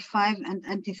factor V and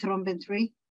antithrombin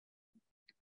 3?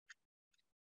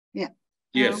 Yeah.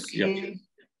 Yes. Okay.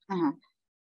 Yeah.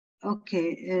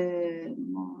 Okay.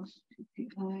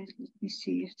 Let me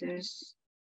see if there's.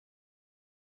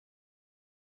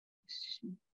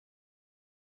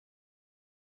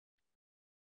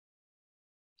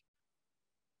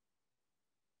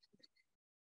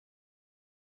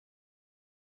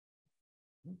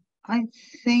 I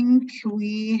think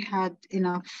we had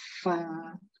enough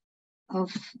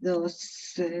of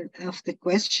those of the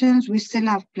questions. We still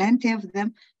have plenty of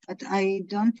them, but I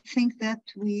don't think that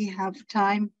we have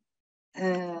time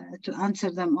to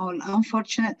answer them all,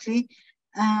 unfortunately.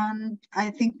 And I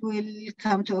think we'll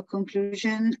come to a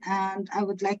conclusion. And I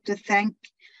would like to thank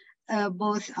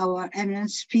both our eminent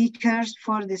speakers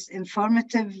for this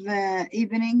informative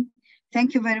evening.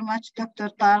 Thank you very much, Dr.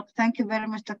 Tarek. Thank you very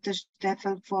much, Dr.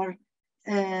 Steffel, for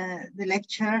the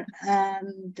lecture.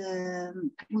 And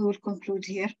we will conclude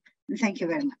here. And thank you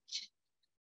very much.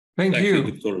 Thank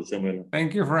you. Dr. Jamila.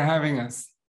 Thank you for having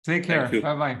us. Take care.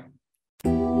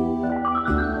 Bye-bye.